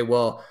say, okay,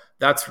 well,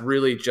 that's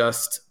really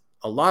just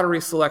a lottery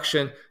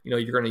selection.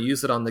 You're going to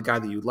use it on the guy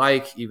that you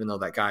like, even though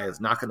that guy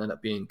is not going to end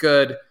up being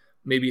good.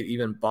 Maybe it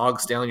even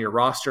bogs down your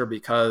roster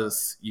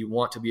because you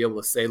want to be able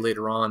to say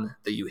later on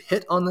that you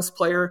hit on this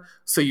player.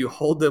 So you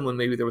hold them when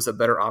maybe there was a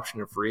better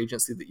option of free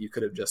agency that you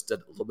could have just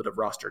did a little bit of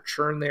roster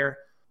churn there.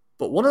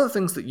 But one of the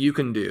things that you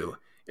can do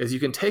is you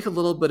can take a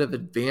little bit of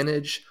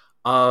advantage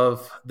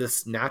of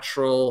this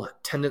natural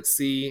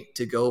tendency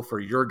to go for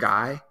your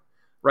guy,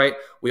 right?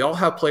 We all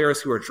have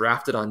players who are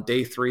drafted on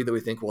day 3 that we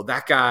think, well,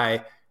 that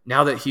guy,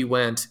 now that he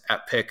went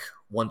at pick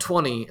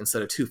 120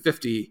 instead of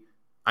 250,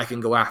 I can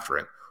go after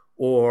him.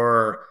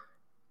 Or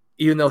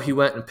even though he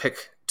went and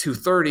pick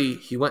 230,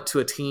 he went to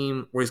a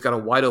team where he's got a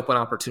wide open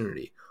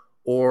opportunity.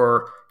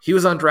 Or he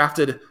was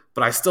undrafted,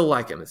 but I still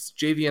like him. It's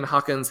Javian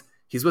Hawkins.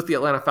 He's with the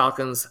Atlanta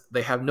Falcons.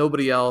 They have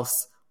nobody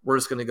else. We're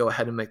just going to go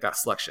ahead and make that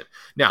selection.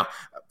 Now,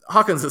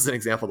 Hawkins is an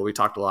example that we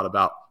talked a lot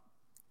about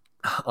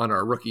on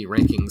our rookie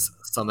rankings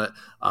summit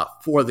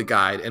for the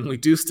guide, and we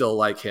do still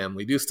like him.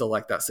 We do still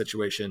like that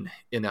situation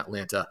in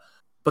Atlanta.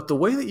 But the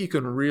way that you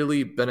can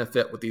really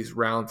benefit with these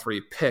round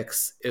 3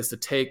 picks is to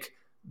take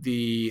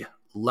the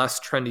less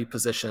trendy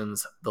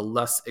positions, the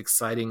less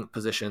exciting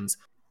positions.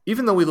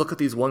 Even though we look at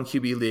these 1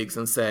 QB leagues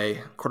and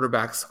say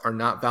quarterbacks are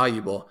not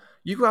valuable,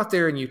 you go out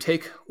there and you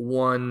take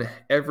one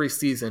every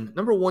season.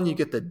 Number one, you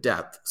get the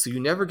depth. So you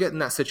never get in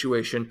that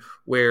situation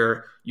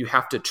where you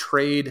have to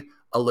trade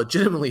a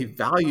legitimately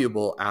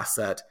valuable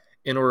asset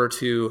in order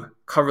to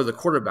cover the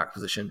quarterback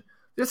position.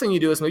 The other thing you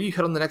do is maybe you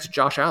hit on the next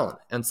Josh Allen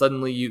and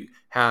suddenly you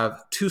have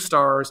 2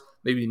 stars.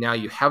 Maybe now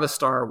you have a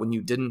star when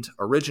you didn't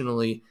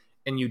originally,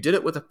 and you did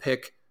it with a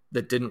pick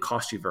that didn't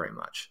cost you very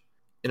much.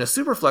 In a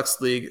Superflex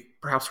league,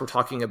 perhaps we're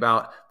talking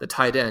about the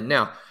tight end.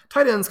 Now,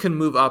 tight ends can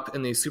move up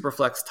in these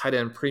Superflex tight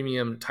end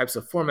premium types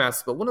of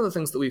formats, but one of the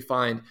things that we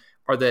find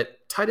are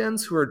that tight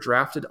ends who are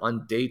drafted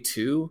on day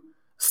 2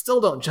 still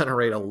don't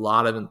generate a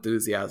lot of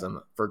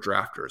enthusiasm for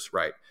drafters,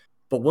 right?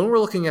 But when we're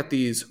looking at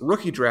these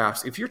rookie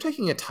drafts, if you're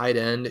taking a tight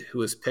end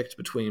who is picked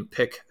between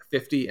pick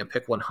 50 and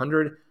pick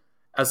 100,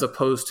 as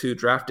opposed to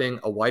drafting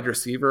a wide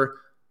receiver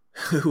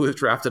who was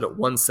drafted at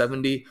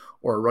 170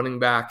 or a running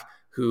back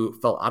who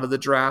fell out of the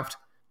draft,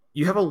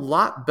 you have a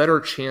lot better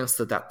chance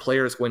that that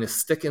player is going to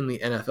stick in the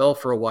NFL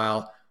for a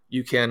while.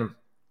 You can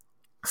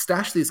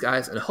stash these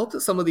guys and hope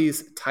that some of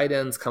these tight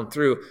ends come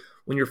through.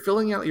 When you're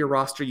filling out your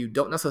roster, you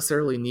don't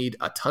necessarily need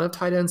a ton of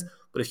tight ends,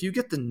 but if you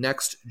get the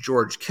next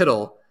George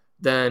Kittle,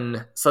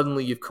 then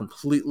suddenly you've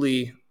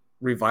completely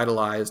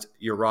revitalized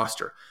your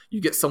roster. You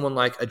get someone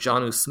like a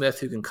Jonnu Smith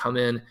who can come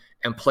in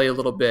and play a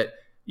little bit,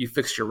 you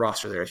fix your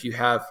roster there. If you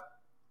have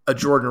a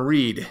Jordan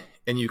Reed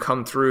and you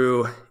come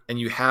through and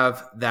you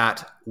have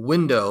that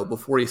window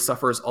before he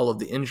suffers all of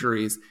the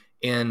injuries,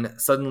 and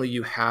suddenly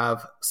you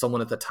have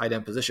someone at the tight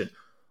end position.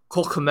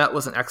 Cole Kmet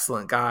was an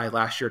excellent guy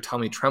last year.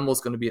 Tommy Tremble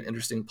is going to be an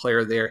interesting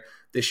player there.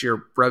 This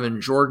year,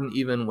 Brevin Jordan,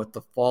 even with the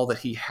fall that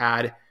he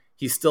had,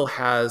 he still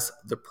has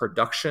the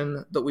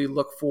production that we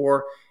look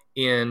for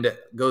and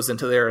goes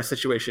into their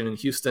situation in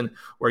Houston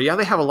where, yeah,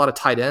 they have a lot of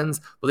tight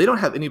ends, but they don't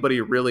have anybody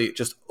really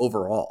just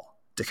overall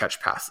to catch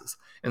passes.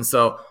 And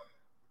so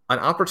an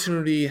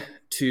opportunity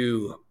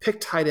to pick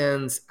tight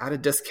ends at a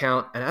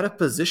discount and at a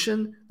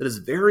position that is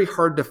very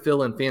hard to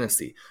fill in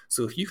fantasy.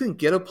 So if you can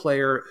get a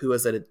player who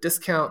is at a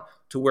discount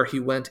to where he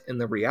went in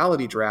the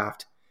reality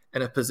draft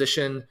and a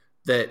position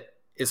that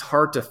is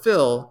hard to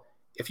fill,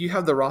 if you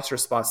have the roster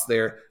spots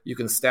there, you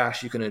can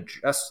stash, you can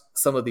address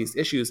some of these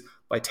issues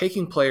by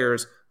taking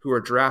players who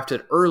are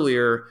drafted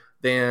earlier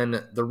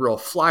than the real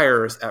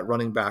flyers at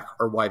running back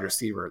or wide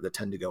receiver that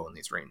tend to go in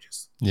these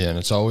ranges. Yeah, and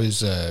it's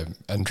always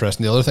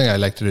interesting. The other thing I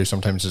like to do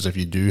sometimes is if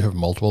you do have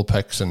multiple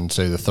picks in,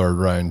 say, the 3rd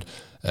round,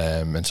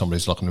 and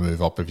somebody's looking to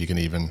move up, if you can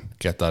even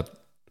get that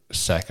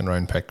 2nd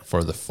round pick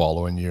for the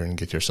following year and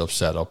get yourself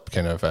set up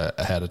kind of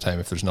ahead of time.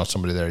 If there's not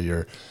somebody there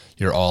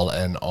you're all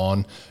in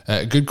on.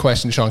 Good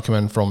question, Sean, came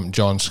in from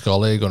John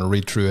Scully. Going to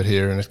read through it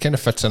here, and it kind of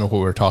fits in with what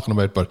we were talking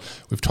about, but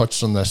we've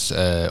touched on this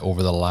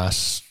over the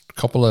last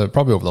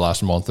probably over the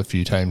last month a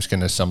few times,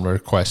 kind of similar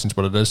questions,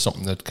 but it is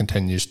something that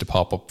continues to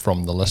pop up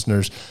from the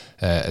listeners.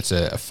 It's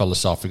a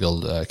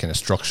philosophical kind of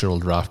structural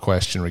draft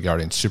question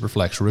regarding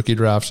Superflex rookie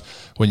drafts.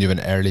 When you have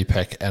an early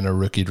pick in a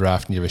rookie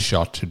draft and you have a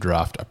shot to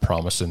draft a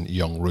promising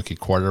young rookie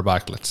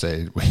quarterback, let's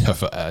say we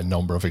have a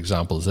number of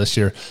examples this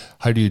year,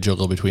 how do you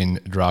juggle between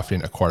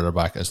drafting a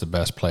quarterback as the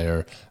best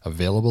player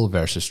available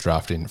versus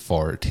drafting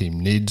for team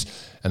needs?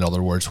 In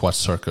other words, what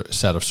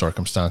set of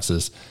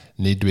circumstances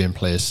need to be in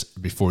place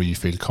before you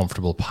feel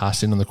comfortable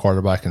passing on the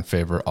quarterback in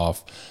favor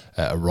of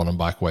a running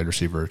back, wide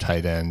receiver, or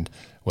tight end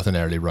with an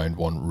early round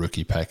 1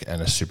 rookie pick in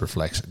a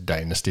Superflex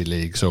Dynasty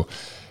League. So,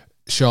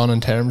 Sean,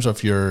 in terms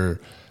of your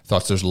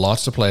thoughts, there's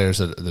lots of players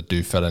that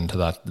do fit into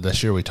that.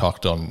 This year we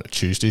talked on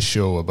Tuesday's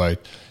show about,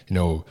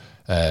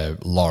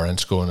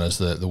 Lawrence going as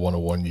the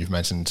 101. You've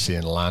mentioned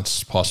seeing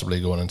Lance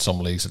possibly going in some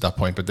leagues at that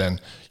point, but then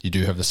you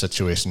do have the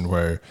situation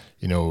where,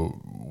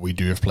 we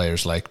do have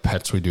players like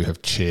Pitts, we do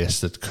have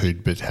Chase that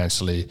could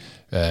potentially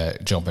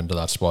jump into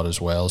that spot as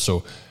well.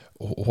 So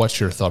what's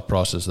your thought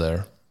process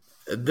there?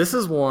 This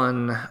is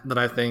one that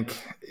I think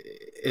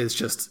is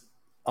just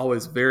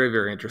always very,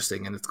 very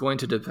interesting, and it's going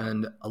to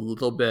depend a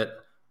little bit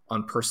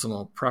on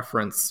personal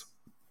preference.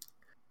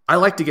 I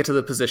like to get to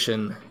the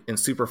position in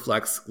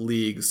Superflex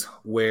leagues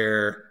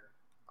where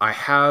I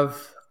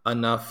have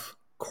enough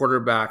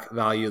quarterback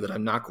value that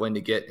I'm not going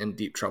to get in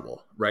deep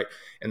trouble, right?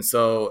 And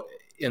so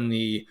in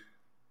the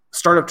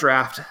startup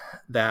draft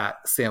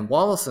that Sam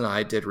Wallace and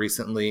I did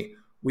recently,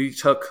 we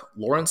took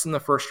Lawrence in the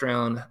first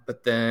round,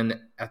 but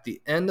then at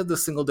the end of the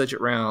single-digit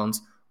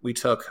rounds, we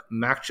took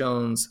Mac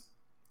Jones,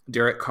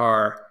 Derek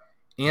Carr,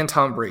 and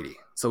Tom Brady.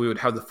 So we would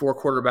have the 4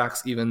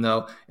 quarterbacks, even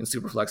though in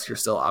Superflex you're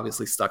still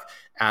obviously stuck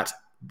at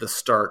the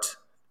start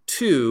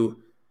 2.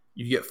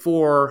 You get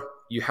 4,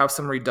 you have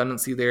some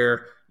redundancy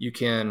there. You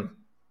can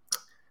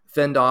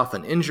fend off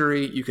an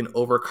injury. You can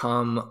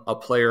overcome a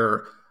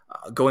player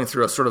going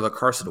through a sort of a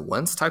Carson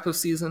Wentz type of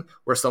season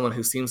where someone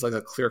who seems like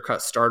a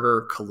clear-cut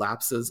starter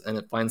collapses and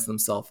it finds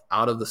themselves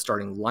out of the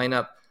starting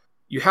lineup.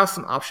 You have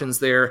some options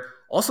there.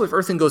 Also, if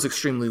everything goes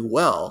extremely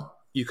well,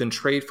 you can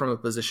trade from a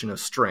position of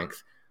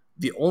strength.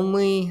 The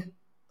only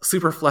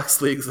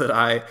Superflex leagues that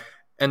I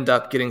end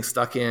up getting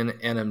stuck in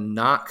and am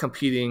not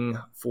competing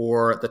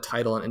for the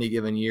title in any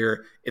given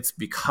year, it's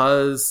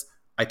because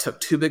I took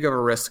too big of a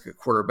risk at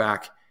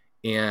quarterback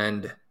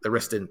and the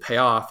risk didn't pay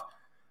off.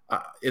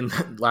 In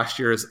last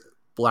year's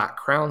Black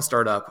Crown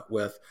startup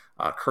with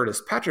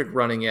Curtis Patrick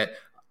running it,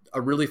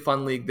 a really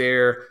fun league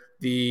there.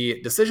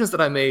 The decisions that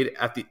I made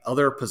at the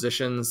other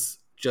positions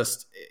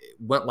just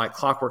went like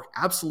clockwork,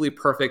 absolutely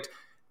perfect.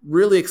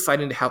 Really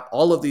exciting to have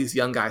all of these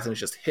young guys and it's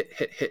just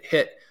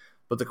hit.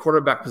 But the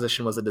quarterback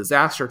position was a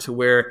disaster to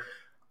where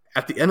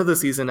at the end of the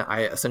season,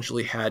 I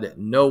essentially had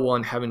no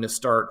one having to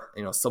start,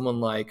 someone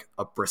like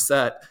a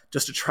Brissett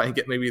just to try and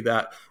get maybe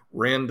that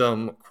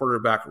random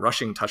quarterback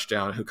rushing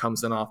touchdown who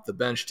comes in off the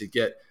bench to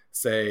get,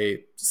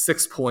 say,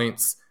 6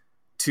 points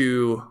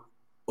to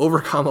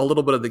overcome a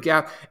little bit of the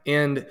gap.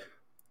 And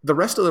the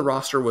rest of the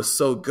roster was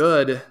so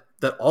good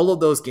that all of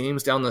those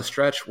games down the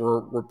stretch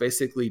were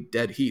basically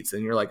dead heats.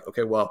 And you're like,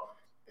 okay, well,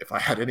 if I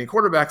had any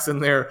quarterbacks in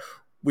there,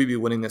 we'd be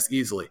winning this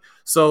easily.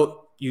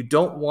 So you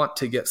don't want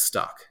to get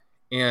stuck.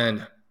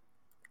 And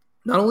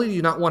not only do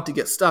you not want to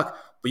get stuck,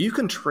 but you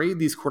can trade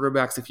these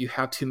quarterbacks if you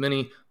have too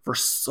many for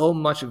so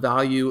much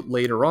value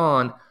later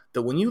on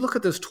that when you look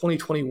at this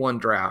 2021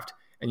 draft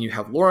and you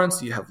have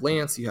Lawrence, you have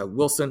Lance, you have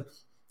Wilson,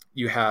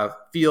 you have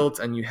Fields,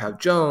 and you have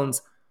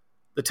Jones,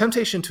 the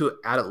temptation to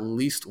add at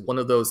least one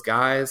of those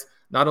guys,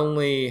 not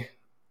only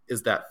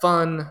is that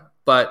fun,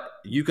 but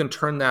you can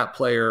turn that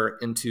player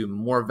into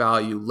more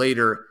value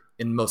later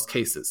in most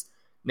cases.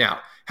 Now,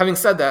 having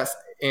said that,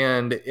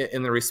 and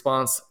in the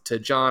response to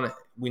John,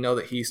 we know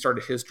that he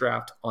started his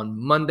draft on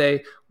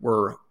Monday.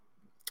 We're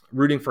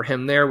rooting for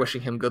him there,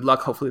 wishing him good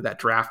luck. Hopefully that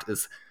draft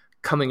is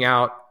coming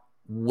out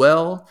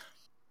well.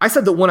 I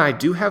said that when I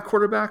do have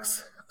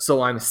quarterbacks,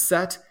 so I'm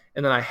set,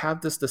 and then I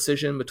have this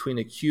decision between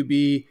a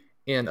QB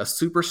and a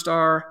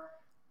superstar,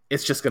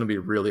 it's just going to be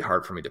really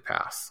hard for me to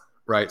pass,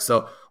 right?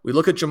 So we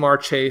look at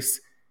Jamar Chase.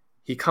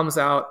 He comes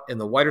out in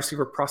the wide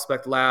receiver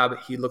prospect lab.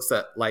 He looks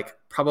at like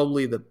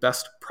probably the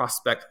best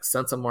prospect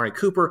since Amari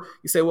Cooper.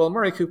 You say, well,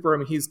 Amari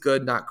Cooper, he's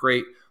good, not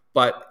great,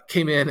 but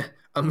came in,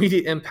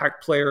 immediate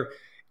impact player.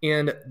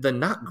 And the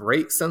not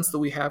great sense that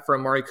we have for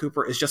Amari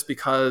Cooper is just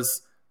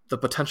because the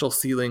potential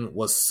ceiling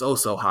was so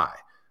high.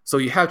 So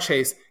you have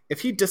Chase.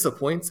 If he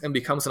disappoints and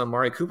becomes an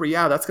Amari Cooper,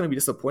 yeah, that's going to be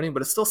disappointing,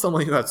 but it's still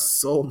someone who has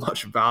so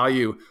much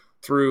value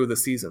through the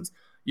seasons.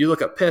 You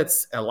look at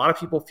Pitts, and a lot of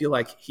people feel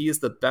like he is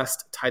the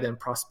best tight end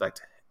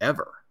prospect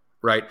ever,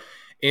 right?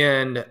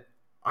 And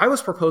I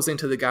was proposing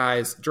to the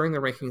guys during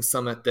the ranking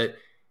summit that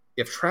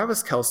if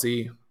Travis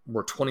Kelce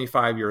were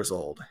 25 years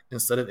old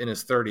instead of in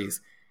his 30s,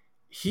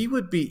 he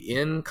would be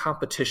in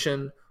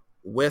competition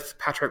with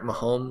Patrick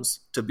Mahomes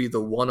to be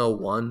the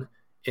 101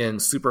 in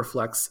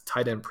Superflex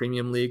tight end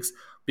premium leagues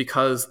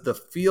because the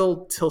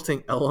field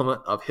tilting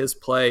element of his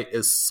play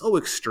is so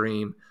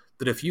extreme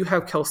that if you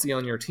have Kelce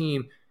on your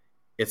team,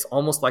 it's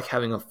almost like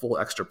having a full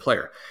extra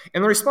player.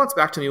 And the response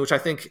back to me, which I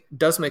think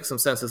does make some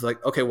sense, is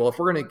like, okay, well, if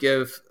we're going to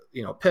give,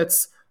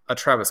 Pitts a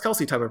Travis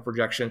Kelce type of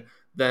projection,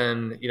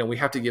 then, we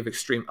have to give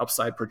extreme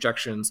upside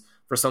projections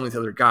for some of the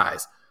other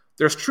guys.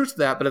 There's truth to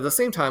that, but at the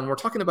same time, we're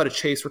talking about a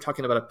Chase, we're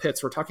talking about a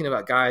Pitts, we're talking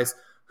about guys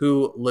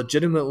who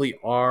legitimately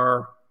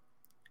are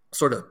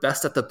sort of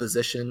best at the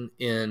position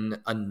in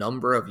a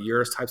number of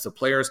years types of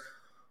players.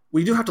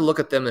 we do have to look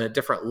at them in a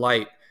different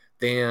light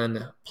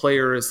than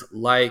players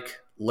like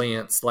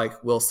Lance,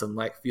 like Wilson,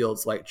 like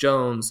Fields, like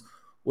Jones,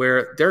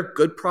 where they're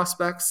good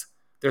prospects.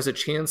 There's a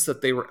chance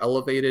that they were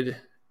elevated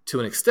to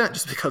an extent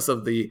just because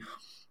of the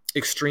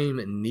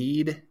extreme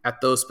need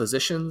at those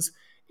positions.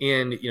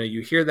 And,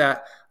 you hear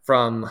that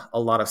from a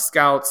lot of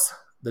scouts.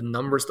 The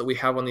numbers that we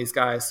have on these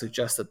guys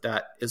suggest that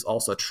that is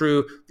also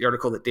true. The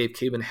article that Dave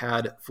Caban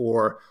had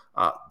for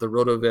the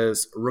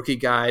RotoViz rookie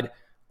guide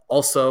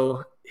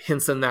also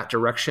hints in that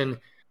direction.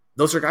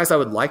 Those are guys I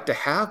would like to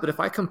have, but if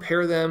I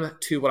compare them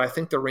to what I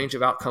think the range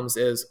of outcomes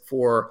is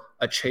for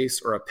a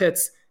Chase or a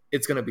Pitts,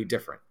 it's going to be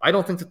different. I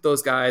don't think that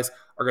those guys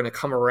are going to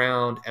come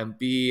around and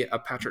be a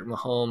Patrick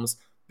Mahomes,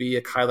 be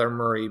a Kyler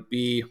Murray,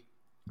 be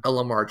a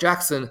Lamar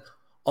Jackson,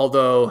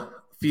 although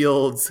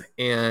Fields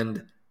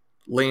and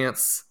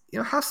Lance,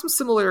 have some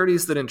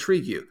similarities that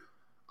intrigue you.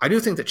 I do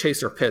think that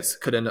Chase or Pitts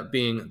could end up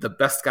being the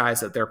best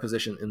guys at their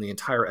position in the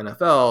entire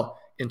NFL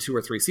in 2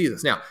 or 3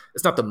 seasons. Now,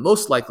 it's not the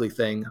most likely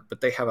thing, but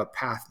they have a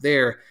path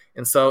there.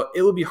 And so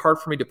it would be hard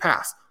for me to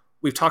pass.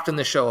 We've talked in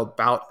this show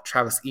about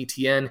Travis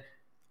Etienne,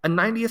 a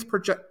 90th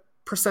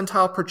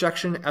percentile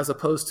projection as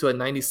opposed to a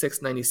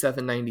 96,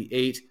 97,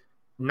 98.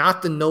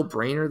 Not the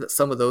no-brainer that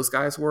some of those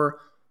guys were,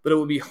 but it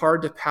would be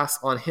hard to pass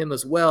on him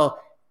as well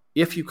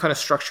if you kind of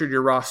structured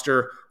your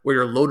roster where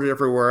you're loaded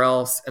everywhere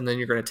else, and then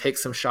you're going to take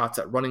some shots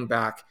at running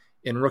back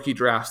in rookie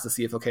drafts to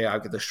see if, okay, I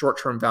get the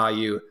short-term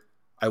value,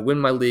 I win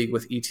my league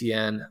with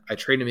Etienne, I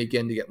trade him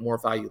again to get more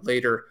value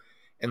later.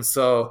 And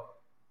so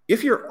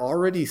if you're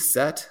already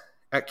set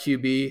at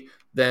QB,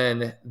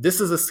 then this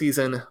is a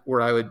season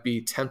where I would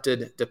be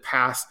tempted to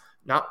pass,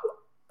 not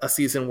a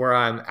season where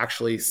I'm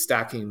actually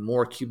stacking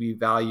more QB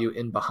value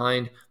in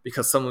behind,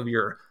 because some of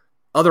your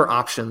other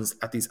options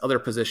at these other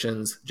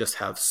positions just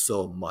have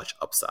so much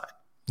upside.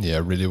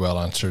 Yeah, really well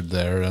answered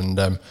there.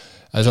 And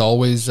as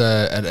always,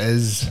 it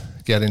is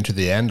getting to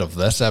the end of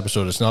this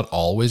episode. It's not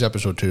always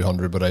episode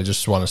 200, but I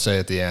just want to say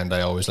at the end,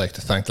 I always like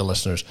to thank the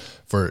listeners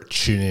for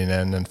tuning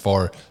in and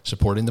for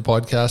supporting the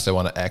podcast. I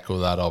want to echo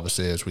that,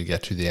 obviously, as we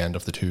get to the end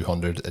of the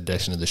 200th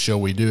edition of the show.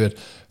 We do it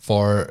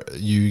for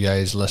you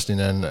guys listening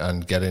in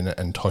and getting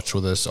in touch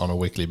with us on a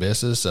weekly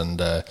basis,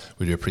 and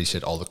we do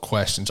appreciate all the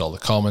questions, all the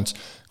comments.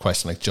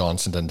 Question like John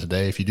sent in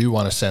today. If you do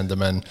want to send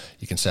them in,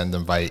 you can send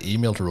them via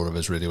email to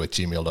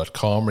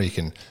rotovizradio@gmail.com, or you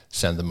can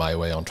send them my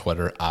way on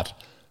Twitter at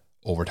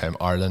Overtime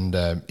Ireland.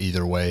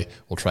 Either way,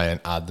 we'll try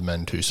and add them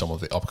into some of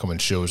the upcoming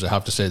shows. I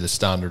have to say the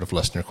standard of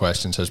listener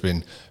questions has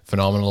been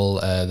phenomenal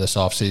this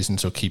off-season,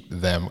 so keep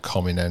them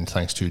coming in.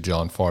 Thanks to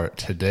John for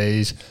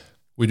today's.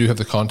 We do have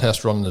the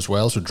contest running as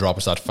well, so drop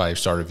us that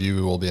 5-star review.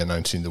 We will be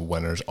announcing the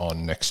winners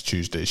on next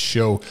Tuesday's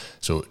show,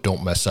 so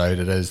don't miss out.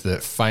 It is the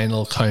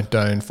final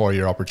countdown for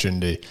your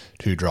opportunity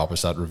to drop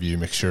us that review.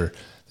 Make sure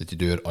that you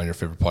do it on your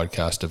favorite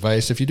podcast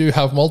device. If you do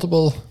have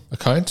multiple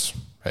accounts,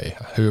 hey,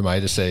 who am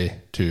I to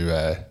say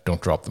to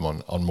don't drop them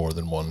on more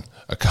than one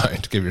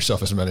account? Give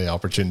yourself as many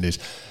opportunities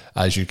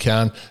as you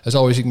can. As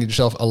always, you can get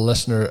yourself a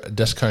listener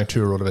discount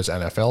to a RotoViz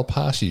NFL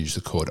Pass. Use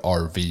the code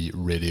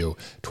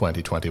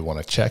RVRadio2021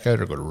 at checkout,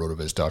 or go to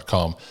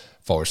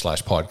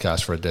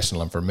rotovizz.com/podcast for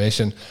additional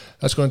information.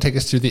 That's going to take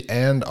us to the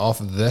end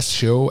of this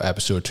show,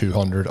 episode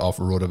 200 of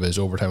RotoViz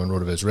Overtime on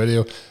RotoViz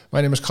Radio.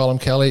 My name is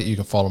Colm Kelly. You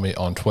can follow me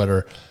on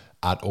Twitter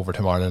at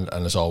Overtime Ireland,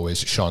 and as always,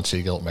 Sean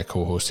Siegel, my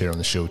co-host here on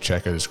the show.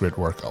 Check out his great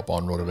work up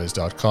on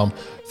rotovizz.com.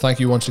 Thank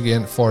you once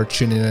again for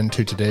tuning in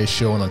to today's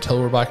show, and until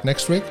we're back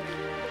next week,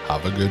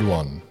 have a good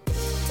one.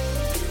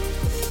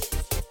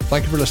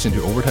 Thank you for listening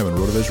to Overtime on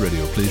RotoViz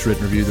Radio. Please rate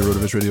and review the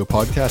RotoViz Radio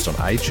podcast on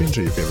iTunes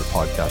or your favorite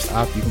podcast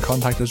app. You can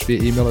contact us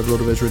via email at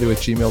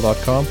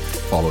rotovizradio@gmail.com.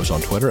 Follow us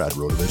on Twitter at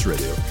RotoViz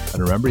Radio.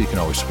 And remember, you can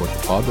always support the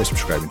pod by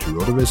subscribing to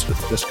RotoViz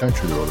with a discount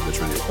through the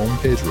RotoViz Radio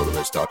homepage,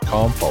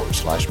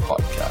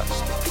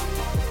 rotovizz.com/podcast.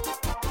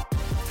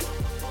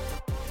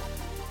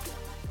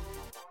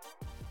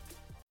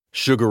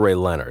 Sugar Ray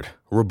Leonard,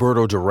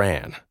 Roberto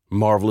Duran,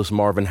 Marvelous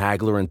Marvin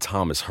Hagler, and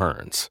Thomas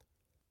Hearns.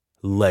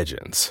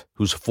 Legends,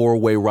 whose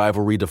four-way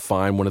rivalry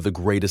defined one of the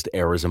greatest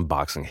eras in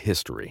boxing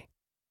history.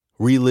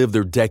 Relive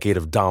their decade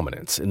of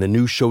dominance in the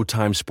new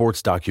Showtime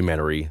sports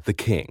documentary, The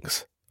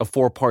Kings, a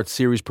 4-part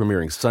series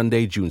premiering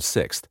Sunday, June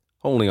 6th,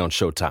 only on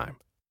Showtime.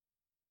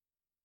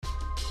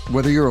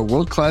 Whether you're a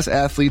world-class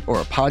athlete or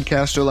a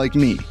podcaster like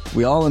me,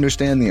 we all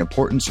understand the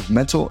importance of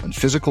mental and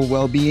physical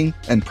well-being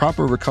and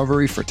proper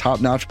recovery for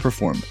top-notch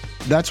performance.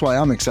 That's why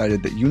I'm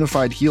excited that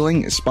Unified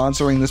Healing is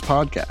sponsoring this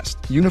podcast.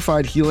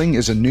 Unified Healing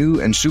is a new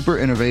and super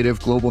innovative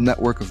global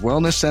network of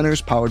wellness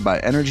centers powered by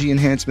Energy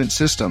Enhancement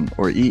System,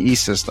 or EE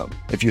System.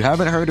 If you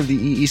haven't heard of the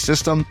EE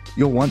System,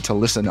 you'll want to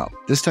listen up.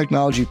 This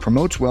technology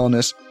promotes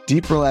wellness,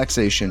 deep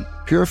relaxation,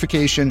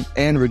 purification,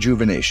 and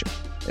rejuvenation.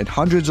 In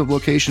hundreds of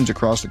locations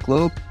across the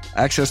globe,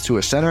 access to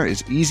a center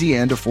is easy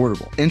and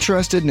affordable.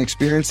 Interested in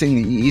experiencing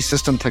the EE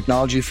System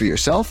technology for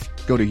yourself?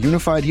 Go to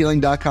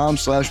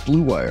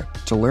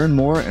unifydhealing.com/bluewire to learn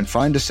more and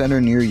find a center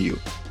near you.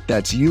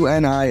 That's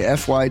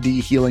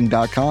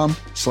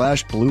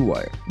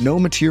unifydhealing.com/bluewire. No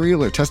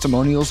material or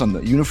testimonials on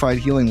the Unified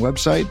Healing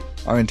website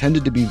are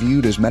intended to be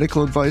viewed as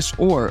medical advice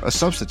or a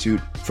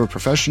substitute for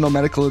professional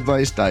medical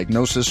advice,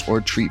 diagnosis,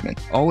 or treatment.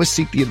 Always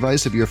seek the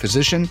advice of your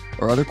physician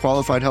or other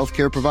qualified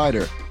healthcare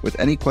provider with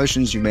any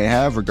questions you may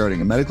have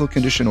regarding a medical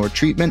condition or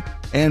treatment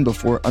and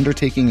before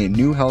undertaking a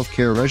new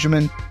healthcare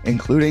regimen,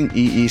 including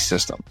EE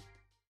system.